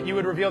more, that you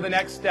would reveal the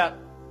next step.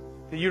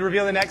 That you'd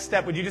reveal the next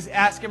step. Would you just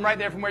ask him right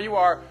there from where you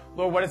are,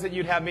 Lord, what is it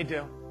you'd have me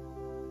do?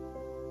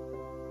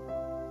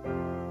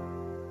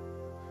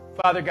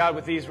 Father God,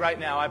 with these right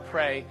now, I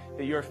pray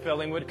that your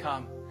filling would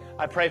come.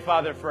 I pray,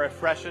 Father, for a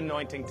fresh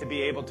anointing to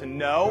be able to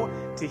know,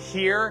 to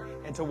hear,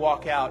 and to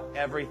walk out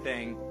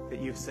everything that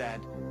you've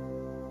said.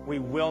 We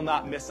will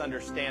not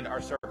misunderstand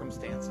our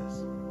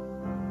circumstances.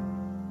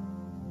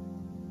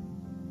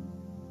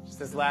 Just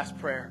this last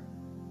prayer.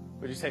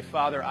 Would you say,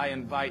 Father, I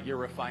invite your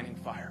refining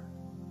fire?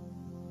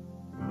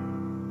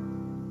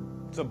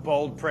 It's a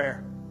bold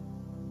prayer.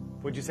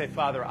 Would you say,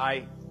 Father,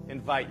 I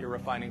invite your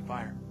refining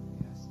fire?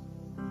 Yes.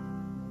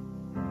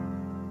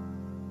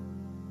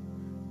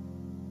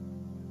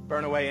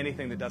 Burn away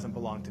anything that doesn't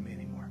belong to me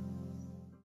anymore.